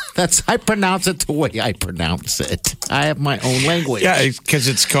step. I pronounce it the way I pronounce it. I have my own language. Yeah, because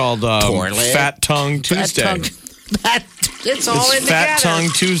it's called Fat Tongue Tuesday. It's all in Fat together. Tongue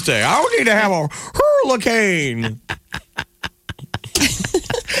Tuesday. I need to have a hurricane.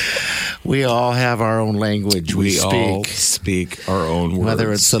 We all have our own language. We all speak. speak our own words.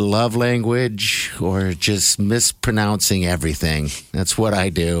 Whether it's the love language or just mispronouncing everything. That's what I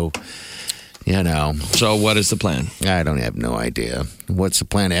do. So what is the plan? I don't have no idea. What's the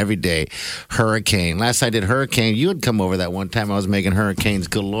plan every day? Hurricane. Last I did hurricane, you had come over that one time. I was making hurricanes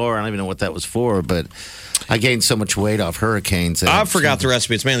galore. I don't even know what that was for, but I gained so much weight off hurricanes. I forgot the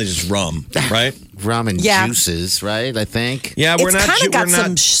recipe. It's mainly just rum, right? Rum and Yeah. juices, right? I think. Yeah, we're It's not kinda got we're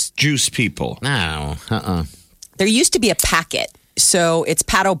not some juice people. No. There used to be a packet. So it's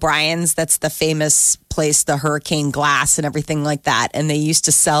Pat O'Brien's. That's the famous place, the Hurricane Glass and everything like that. And they used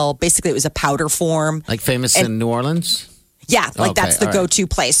to sell, basically it was a powder form. Like famous in New Orleans? Yeah, like Okay, that's the all right. go-to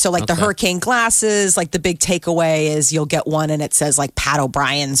place. So like the hurricane glasses, like the big takeaway is you'll get one and it says like Pat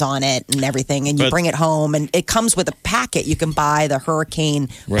O'Brien's on it and everything. And you bring it home and it comes with a packet. You can buy the hurricane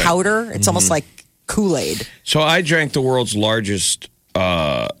powder. It's almost like Kool-Aid. So I drank the world's largest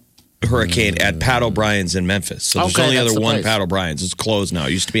hurricane at Pat O'Brien's in Memphis. So there's only that's other the one place. Pat O'Brien's. It's closed now.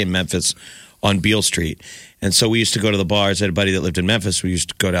 It used to be in Memphis on Beale Street. And so we used to go to the bars. I had a buddy that lived in Memphis. We used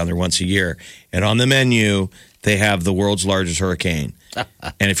to go down there once a year. And on the menu, they have the world's largest hurricane.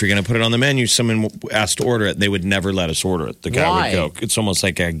 And if you're going to put it on the menu, someone asked to order it. They would never let us order it. The guy Why? would go, it's almost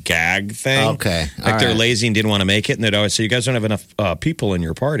like a gag thing. Okay. Like All they're right. lazy and didn't want to make it. And they'd always say, you guys don't have enough people in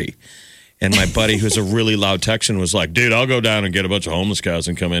your party. And my buddy, who's a really loud Texan, was like, dude, I'll go down and get a bunch of homeless guys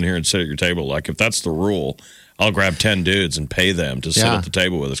and come in here and sit at your table. Like, if that's the rule, I'll grab 10 dudes and pay them to sit at the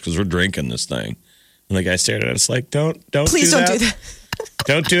table with us because we're drinking this thing. And the guy stared at us like, Please don't do that.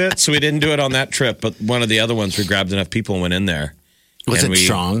 Don't do it. So we didn't do it on that trip. But one of the other ones, we grabbed enough people and went in there. Was And it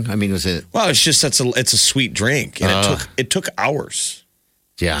strong? I mean, was it? Well, it's just it's a sweet drink. And it took hours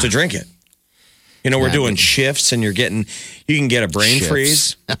Yeah. to drink it. You know, we're doing shifts and you can get a brain Shifts.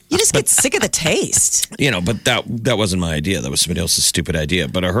 freeze. You just get sick of the taste. You know, but that wasn't my idea. That was somebody else's stupid idea.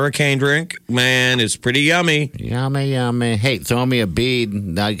 But a hurricane drink, man, is pretty yummy. Yummy, yummy. Hey, throw me a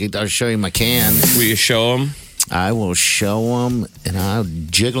bead. I'll show you my can. Will you show them? I will show them, and I'll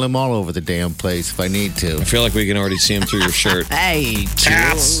jiggle them all over the damn place if I need to. I feel like we can already see them through your shirt. Hey,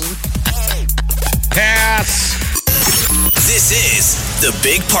 Pass. Pass. This is the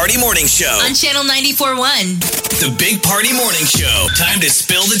Big Party Morning Show. On Channel 94.1. The Big Party Morning Show. Time to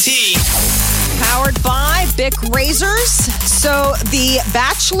spill the tea. Powered by Bic Razors. So The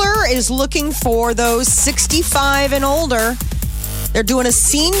Bachelor is looking for those 65 and older. They're doing a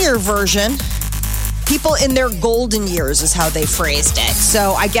senior version. People in their golden years is how they phrased it.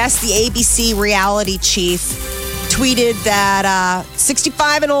 So I guess the ABC reality chief tweeted that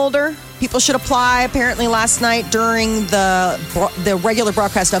 65 and older people should apply. Apparently last night during the regular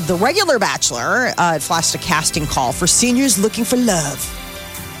broadcast of The Regular Bachelor, it flashed a casting call for seniors looking for love.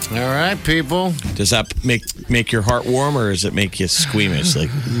 All right, people. Does that make your heart warm or does it make you squeamish? Like,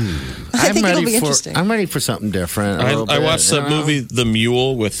 I think it'll be interesting. I'm ready for something different. I watched that movie, The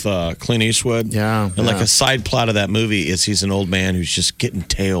Mule, with Clint Eastwood. Yeah, And like yeah. a side plot of that movie is he's an old man who's just getting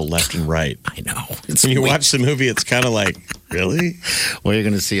tail left and right. I know. When you watch the movie, it's kind of like, really? Well, you're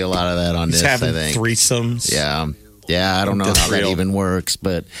going to see a lot of that on He's this, having I think. threesomes. Yeah. Yeah, I don't know That's how that real. even works,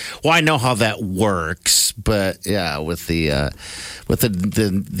 but I know how that works, but yeah, with the what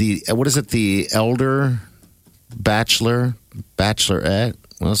is it? The elder bachelorette.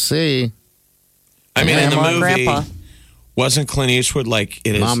 We'll see. I mean, in the Grandma and movie, Grandpa. wasn't Clint Eastwood like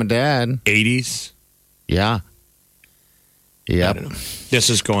in his Mom and dad. 80s? Yeah. I Yep. don't know. This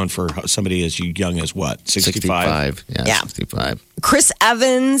is going for somebody as young as what? 65? Yeah, 65. Chris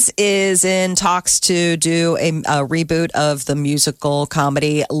Evans is in talks to do a reboot of the musical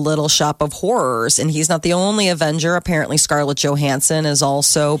comedy Little Shop of Horrors. And he's not the only Avenger. Apparently, Scarlett Johansson is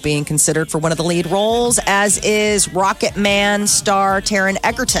also being considered for one of the lead roles, as is Rocket Man star Taron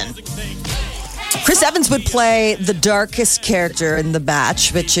Egerton. Chris Evans would play the darkest character in The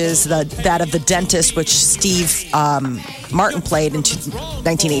Batch, which is that of the dentist, which Steve Martin played in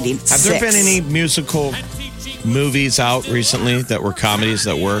 1986. Have there been any musical movies out recently that were comedies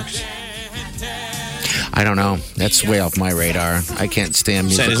that worked? I don't know. That's way off my radar. I can't stand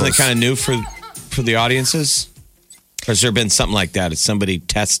musicals. Isn't it kind of new for the audiences? Or has there been something like that? Is somebody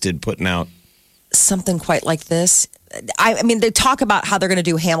tested putting out? Something quite like this. I mean, they talk about how they're going to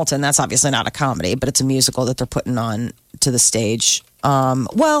do Hamilton. That's obviously not a comedy, but it's a musical that they're putting on to the stage.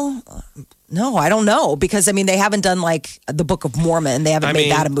 Well, no, I don't know. Because, I mean, they haven't done like the Book of Mormon. They haven't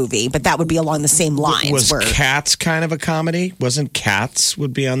made that a movie, but that would be along the same lines. Was Cats kind of a comedy? Wasn't Cats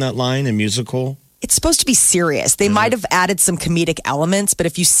would be on that line, a musical? It's supposed to be serious. They might have added some comedic elements, but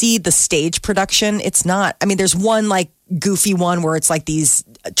if you see the stage production, it's not. I mean, there's one like goofy one where it's like these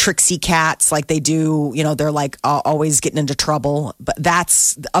tricksy cats, like they do, you know, they're like always getting into trouble. But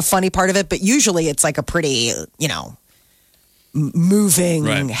that's a funny part of it. But usually it's like a pretty, you know,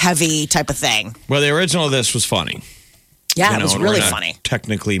 moving, heavy type of thing. Well, the original of this was funny. Yeah, it was and really we're not funny.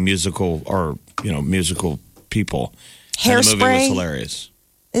 Technically musical or, musical people. Hairspray. And the movie was hilarious.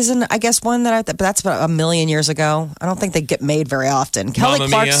 Isn't, I guess, one that but that's about 1 million years ago. I don't think they get made very often. Kelly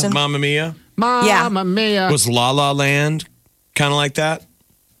Clarkson. Mamma Mia. Mamma Mia. Was La La Land kind of like that?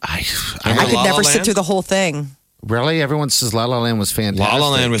 I could La La never sit Land? through the whole thing. Really? Everyone says La La Land was fantastic. La La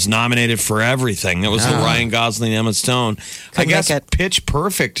Land was nominated for everything. That was the Ryan Gosling, Emma Stone. I guess make it. Pitch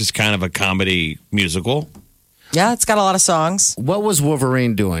Perfect is kind of a comedy musical. Yeah, it's got a lot of songs. What was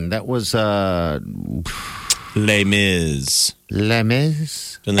Wolverine doing? That was Les Mis. Les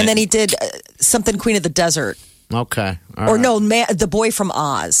Mis? And then he did something Queen of the Desert. Okay. Or no, The Boy from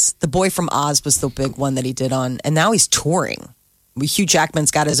Oz. The Boy from Oz was the big one that he did on. And now he's touring. Hugh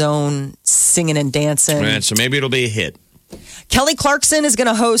Jackman's got his own singing and dancing. Right, so maybe it'll be a hit. Kelly Clarkson is going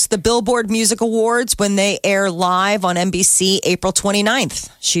to host the Billboard Music Awards when they air live on NBC April 29th.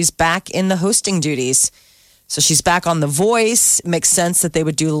 She's back in the hosting duties. So she's back on The Voice. It makes sense that they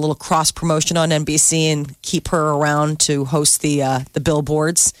would do a little cross promotion on NBC and keep her around to host the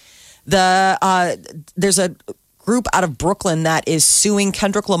Billboards. There's a group out of Brooklyn that is suing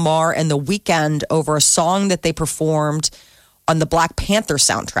Kendrick Lamar and The Weeknd over a song that they performed on the Black Panther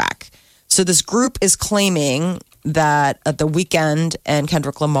soundtrack. So this group is claiming that The Weeknd and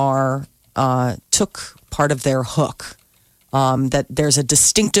Kendrick Lamar took part of their hook. That there's a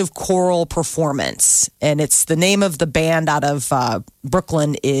distinctive choral performance, and it's the name of the band out of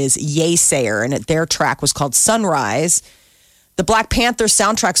Brooklyn is Yesayer, and their track was called Sunrise. The Black Panther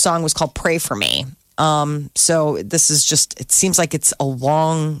soundtrack song was called Pray For Me. So this is just, it seems like it's a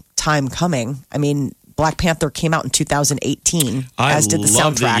long time coming. I mean, Black Panther came out in 2018, as did the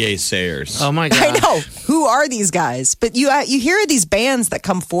soundtrack. I love the Yesayers. Oh my God. I know. Who are these guys? But you hear these bands that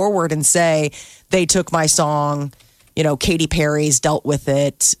come forward and say, they took my song. You know, Katy Perry's dealt with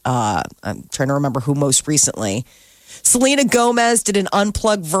it. I'm trying to remember who most recently. Selena Gomez did an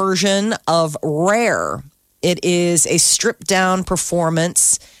unplugged version of Rare. It is a stripped-down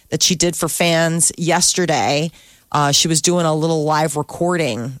performance that she did for fans yesterday. She was doing a little live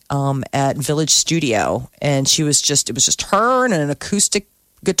recording at Village Studio, and it was just her and an acoustic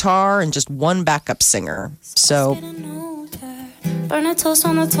guitar and just one backup singer. So, burn a toast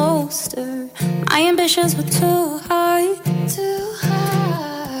on the toaster. My ambitions were too high, too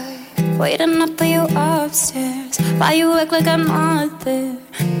high. Waiting up for you upstairs, why you act like I'm not there?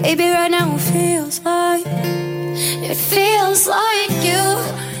 Baby, right now it feels like you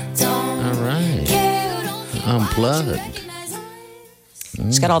don't. All right. Unplugged.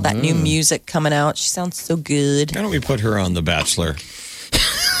 She's got all that new music coming out. She sounds so good. Why don't we put her on The Bachelor?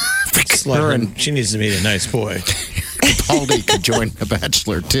 She needs to meet a nice boy. Capaldi could join The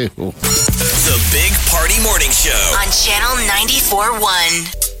Bachelor, too. The Big Party Morning Show. On Channel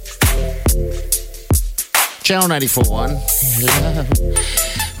 94.1. Channel 94.1. Hello.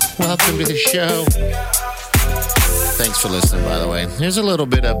 Welcome to the show. Thanks for listening, by the way. Here's a little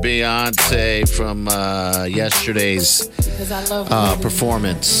bit of Beyonce from yesterday's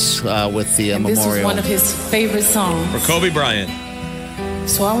performance with the memorial. This was one of his favorite songs. For Kobe Bryant.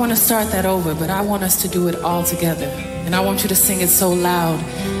 So I want to start that over, but I want us to do it all together. And I want you to sing it so loud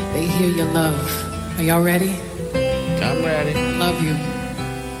they hear your love. Are y'all ready? I'm ready. Love you.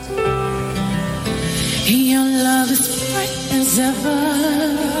 Your love is bright as ever.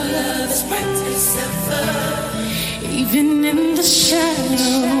 Your love is bright as ever. Even in the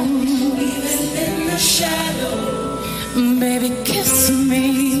shadow. Even in the shadow. Baby, kiss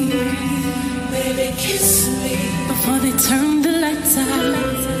me. Baby, kiss me. Before they turn the lights out.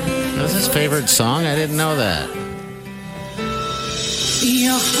 That's his favorite song? I didn't know that.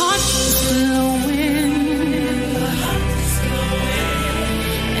 Your heart is flowing.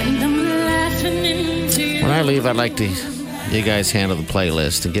 And I'm laughing into you. When I leave, I'd like to you guys handle the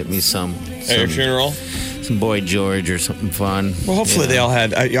playlist and get me some At your funeral? Some Boy George or something fun. Well, hopefully they all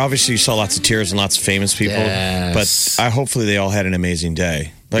had, obviously you saw lots of tears and lots of famous people, yes. But hopefully they all had an amazing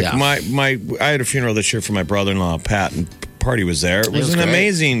day. Like I had a funeral this year for my brother-in-law, Pat, and Party was there. It was an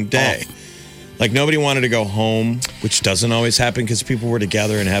amazing day. Oh. Like nobody wanted to go home, which doesn't always happen because people were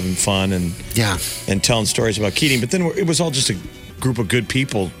together and having fun and telling stories about Keating. But then it was all just a group of good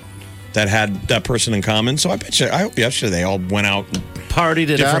people that had that person in common. So I hope yesterday they all went out and partied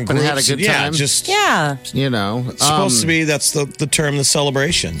it up and had a good time. You know, it's supposed to be, that's the term, the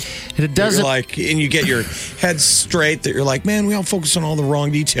celebration. And it doesn't and you get your head straight that you're like, man, we all focus on all the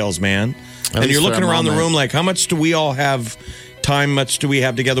wrong details, man. And you're looking around the room like, how much do we all have time? Much do we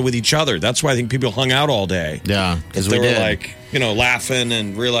have together with each other? That's why I think people hung out all day. Yeah, because they were like, laughing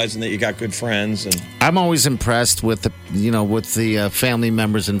and realizing that you got good friends. And I'm always impressed with the family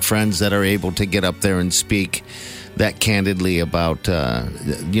members and friends that are able to get up there and speak that candidly about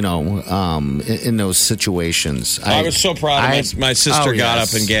in those situations. I was so proud of my sister got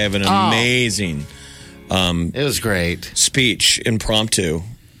up and gave an amazing it was great speech, impromptu,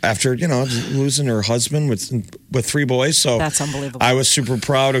 after losing her husband with 3 boys. So that's unbelievable. I was super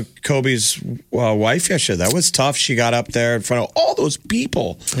proud of Kobe's wife yesterday. That was tough. She got up there in front of all those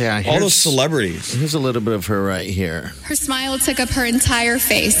people, all those celebrities. Here's a little bit of her right here. Her smile took up her entire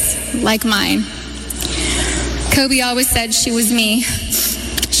face, like mine. Kobe always said she was me.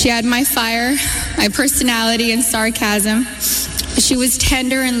 She had my fire, my personality, and sarcasm. She was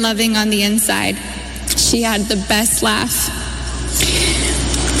tender and loving on the inside. She had the best laugh.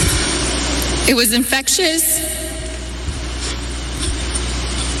 It was infectious.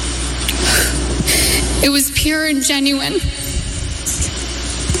 It was pure and genuine.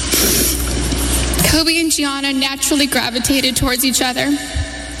 Kobe and Gianna naturally gravitated towards each other.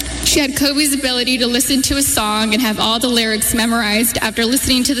 She had Kobe's ability to listen to a song and have all the lyrics memorized after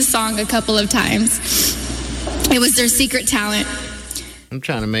listening to the song a couple of times. It was their secret talent. I'm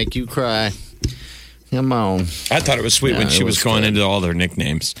trying to make you cry. Come on. I thought it was sweet when she was going into all their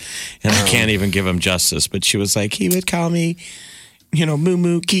nicknames. And I can't even give them justice. But she was like, he would call me, Moo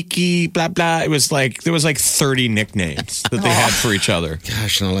Moo, Kiki, blah, blah. It was like, there was like 30 nicknames that they had for each other.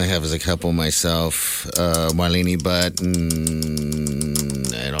 Gosh, and all I have is a couple myself. Marlene Butt,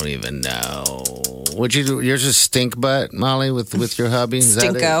 and I don't even know. What'd you do? Yours is Stink Butt, Molly, with your hubby? Is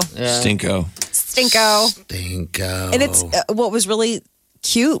Stinko. That it? Yeah. Stinko. Stinko. And it's what was really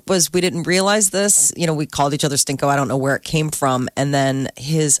cute was we didn't realize this. We called each other Stinko. I don't know where it came from. And then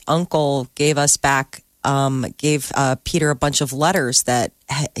his uncle gave us back, Peter a bunch of letters that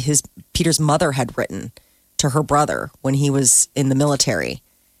Peter's mother had written to her brother when he was in the military.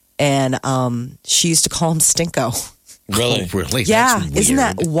 And she used to call him Stinko. Really? Oh, really? Yeah. That's Isn't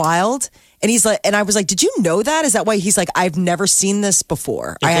weird. that wild? And he's like, and I was like, did you know that? Is that why he's like, I've never seen this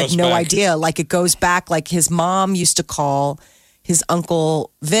before. I had no idea. Like it goes back, like his mom used to call his uncle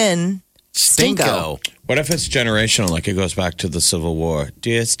Vin Stinko. What if it's generational, like it goes back to the Civil War?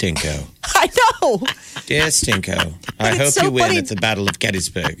 Dear Stinko. I know. Dear Stinko, I hope you win at the Battle of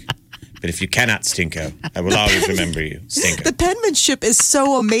Gettysburg. But if you cannot, Stinko, I will always remember you, Stinko. The penmanship is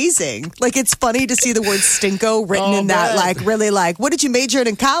so amazing. Like, it's funny to see the word Stinko written in that, like, really like, what did you major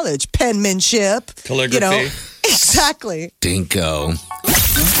in college? Penmanship. Calligraphy. Exactly. Stinko.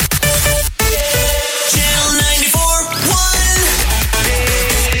 Channel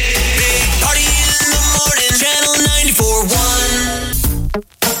 94.1. Big Party in the morning. Channel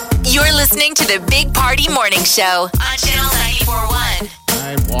 94.1. You're listening to the Big Party Morning Show on Channel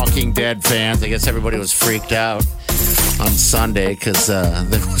 94.1. Walking Dead fans, I guess everybody was freaked out on Sunday because there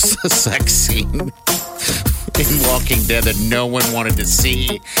was a sex scene in Walking Dead that no one wanted to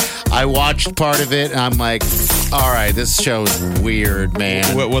see. I watched part of it and I'm like, all right, this show is weird,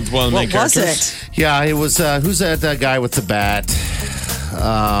 man. What one of the main was characters? it? Yeah, it was, who's that guy with the bat?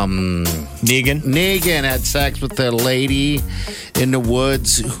 Negan? Negan had sex with the lady in the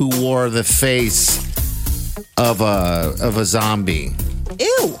woods who wore the face of a zombie.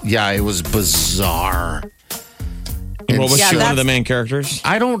 Ew. Yeah, it was bizarre. And what was Yeah, she one of that's- the main characters?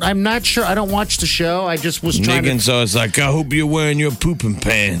 I'm not sure. I don't watch the show. I just was trying Negan's always like, I hope you're wearing your pooping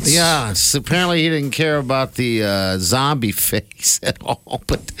pants. Yeah, so apparently he didn't care about the zombie face at all.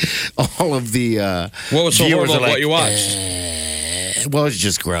 But all of the What was so viewers horrible are about what like, you watched? well, it's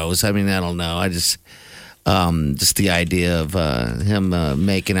just gross. I mean, I don't know. I just the idea of him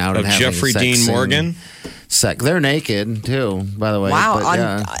making out Of and having Jeffrey sex Dean scene. Morgan? They're naked too, by the way. Wow. But, On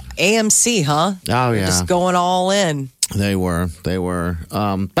yeah. AMC, huh? Oh, yeah. Just going all in. They were. But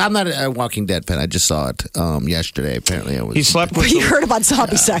I'm not a Walking Dead fan. I just saw it yesterday. Apparently, it was. He slept with You heard about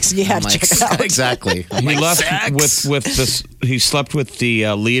zombie sex and you had to check it out. Exactly. He left with this. He slept with the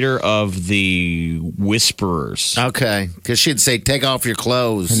leader of the Whisperers. Okay, because she'd say, "Take off your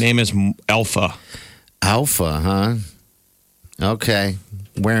clothes." Her name is Alpha. Alpha, huh? Okay,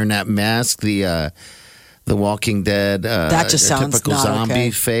 wearing that mask, the Walking Dead. That just sounds typical not zombie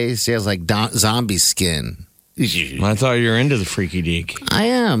okay. face. He has like zombie skin. I thought you were into the freaky deek. I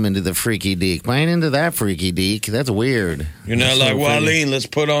am into the freaky deek. I ain't into that freaky deek. That's weird. You're not That's like, so freaky. Waleed, let's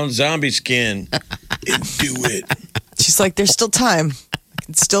put on zombie skin and do it. She's like, there's still time. I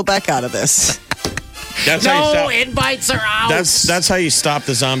can still back out of this. That's how you No, stop. invites are out. That's how you stop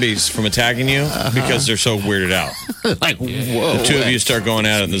the zombies from attacking you because they're so weirded out. like, whoa. The two of you start going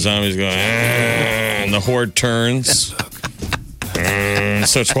at it, and the zombies go, and the horde turns, and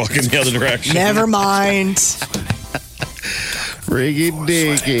starts walking the other direction. Never mind. Freaky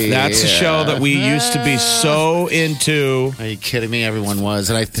deaky. That's a show that we used to be so into. Are you kidding me? Everyone was,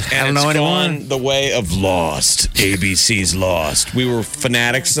 and I And don't know it's anyone. gone the way of Lost. ABC's Lost. We were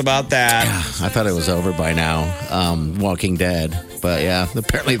fanatics about that. I thought it was over by now. Walking Dead, but yeah,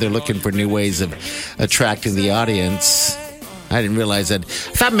 apparently they're looking for new ways of attracting the audience. I didn't realize that. I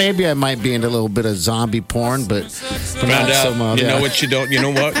thought maybe I might be into a little bit of zombie porn, but Found not out. so much. You Yeah. know what you don't. You know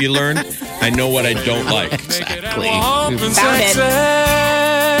what you learned. I know what I don't like. Exactly. Found it.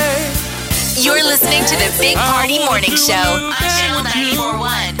 You're listening to the Big Party Morning Show on Channel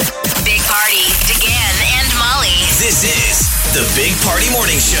 94.1. Big Party, DeGan and Molly This is the The Big Party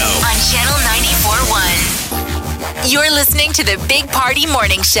Morning Show. On Channel 94.1. You're listening to the Big Party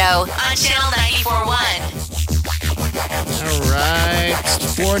Morning Show on Channel 94.1. All right.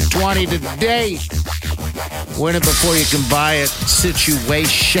 It's 420 today. Win it before you can buy it.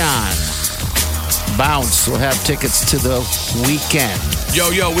 Situation. Bounce will have tickets to the weekend. Yo,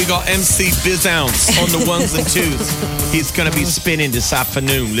 we got MC Bizounce on the ones and twos. He's going to be spinning this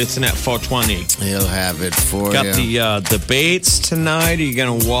afternoon. Listen at 420. He'll have it for got you. Got the debates tonight. Are you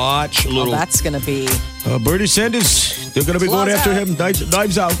going to watch a little? That's going to be Bernie Sanders. They're going to be going after him.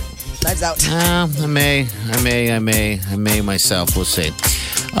 Knives out. Knives out. I may myself. We'll see.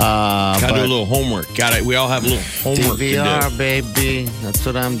 Got to do a little homework. Got it. We all have a little homework DVR, to do. baby. That's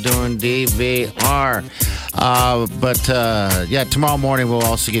what I'm doing. DVR. But tomorrow morning we'll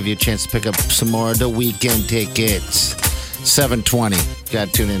also give you a chance to pick up some more of the weekend tickets. 7:20. Got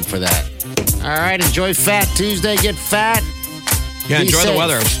to tune in for that. All right. Enjoy Fat Tuesday. Get fat. Yeah, Be enjoy safe. the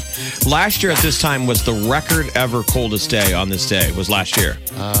weather. Last year at this time was the record ever coldest day on this day. Was last year.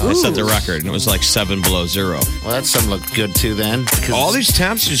 I set the record, and it was like 7 below zero. Well, that some looked good too then. All these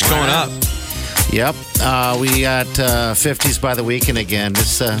temps just going up. Yep. We got 50s by the weekend again.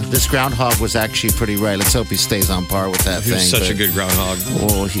 This groundhog was actually pretty right. Let's hope he stays on par with that He thing. was such a good groundhog.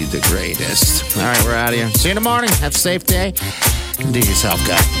 Oh, he's the greatest. All right, we're out of here. See you in the morning. Have a safe day. Do yourself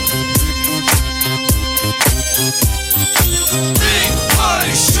good. Big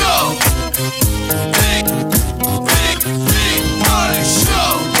Party Show. Big Party Show.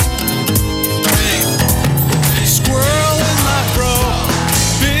 Big Squirrel in my fro.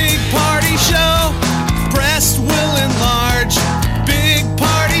 Big Party Show. Breast will enlarge. Big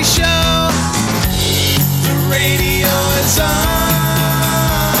Party Show. The radio is on.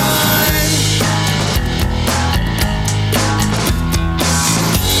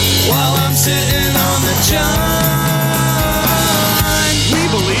 While I'm sitting on the john. We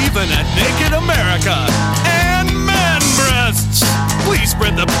believe in a naked America and man breasts. Please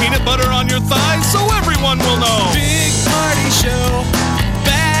spread the peanut butter on your thighs so everyone will know. Big Party Show.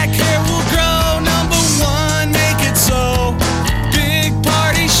 Back hair will grow. Number one, make it so. Big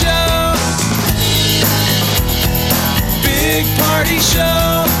Party Show. Big Party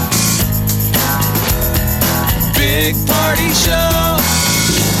Show. Big Party Show.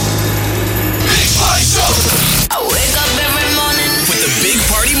 Big Party Show. I wake up every morning With the Big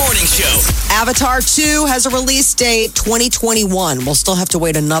Party Morning Show. Avatar 2 has a release date 2021. We'll still have to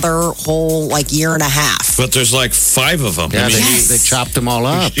wait another whole year and a half. But there's like 5 of them. Yeah, I mean, they chopped them all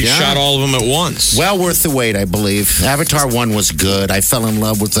up. he shot all of them at once. Well worth the wait, I believe. Avatar 1 was good. I fell in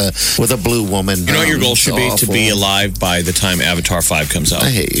love with a blue woman. You know what your goal should be? To be awful. alive by the time Avatar 5 comes out. I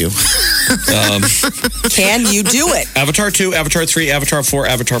hate you. Can you do it? Avatar 2, Avatar 3, Avatar 4,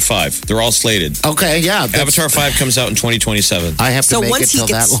 Avatar 5. They're all slated. Okay, yeah. Avatar 5 comes out in 2027. I have to So make once it he till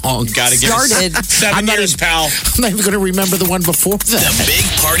that gets long. Gotta get started. 7 years, pal. I'm not even going to remember the one before that. The Big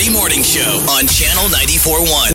Party Morning Show on Channel 94.1.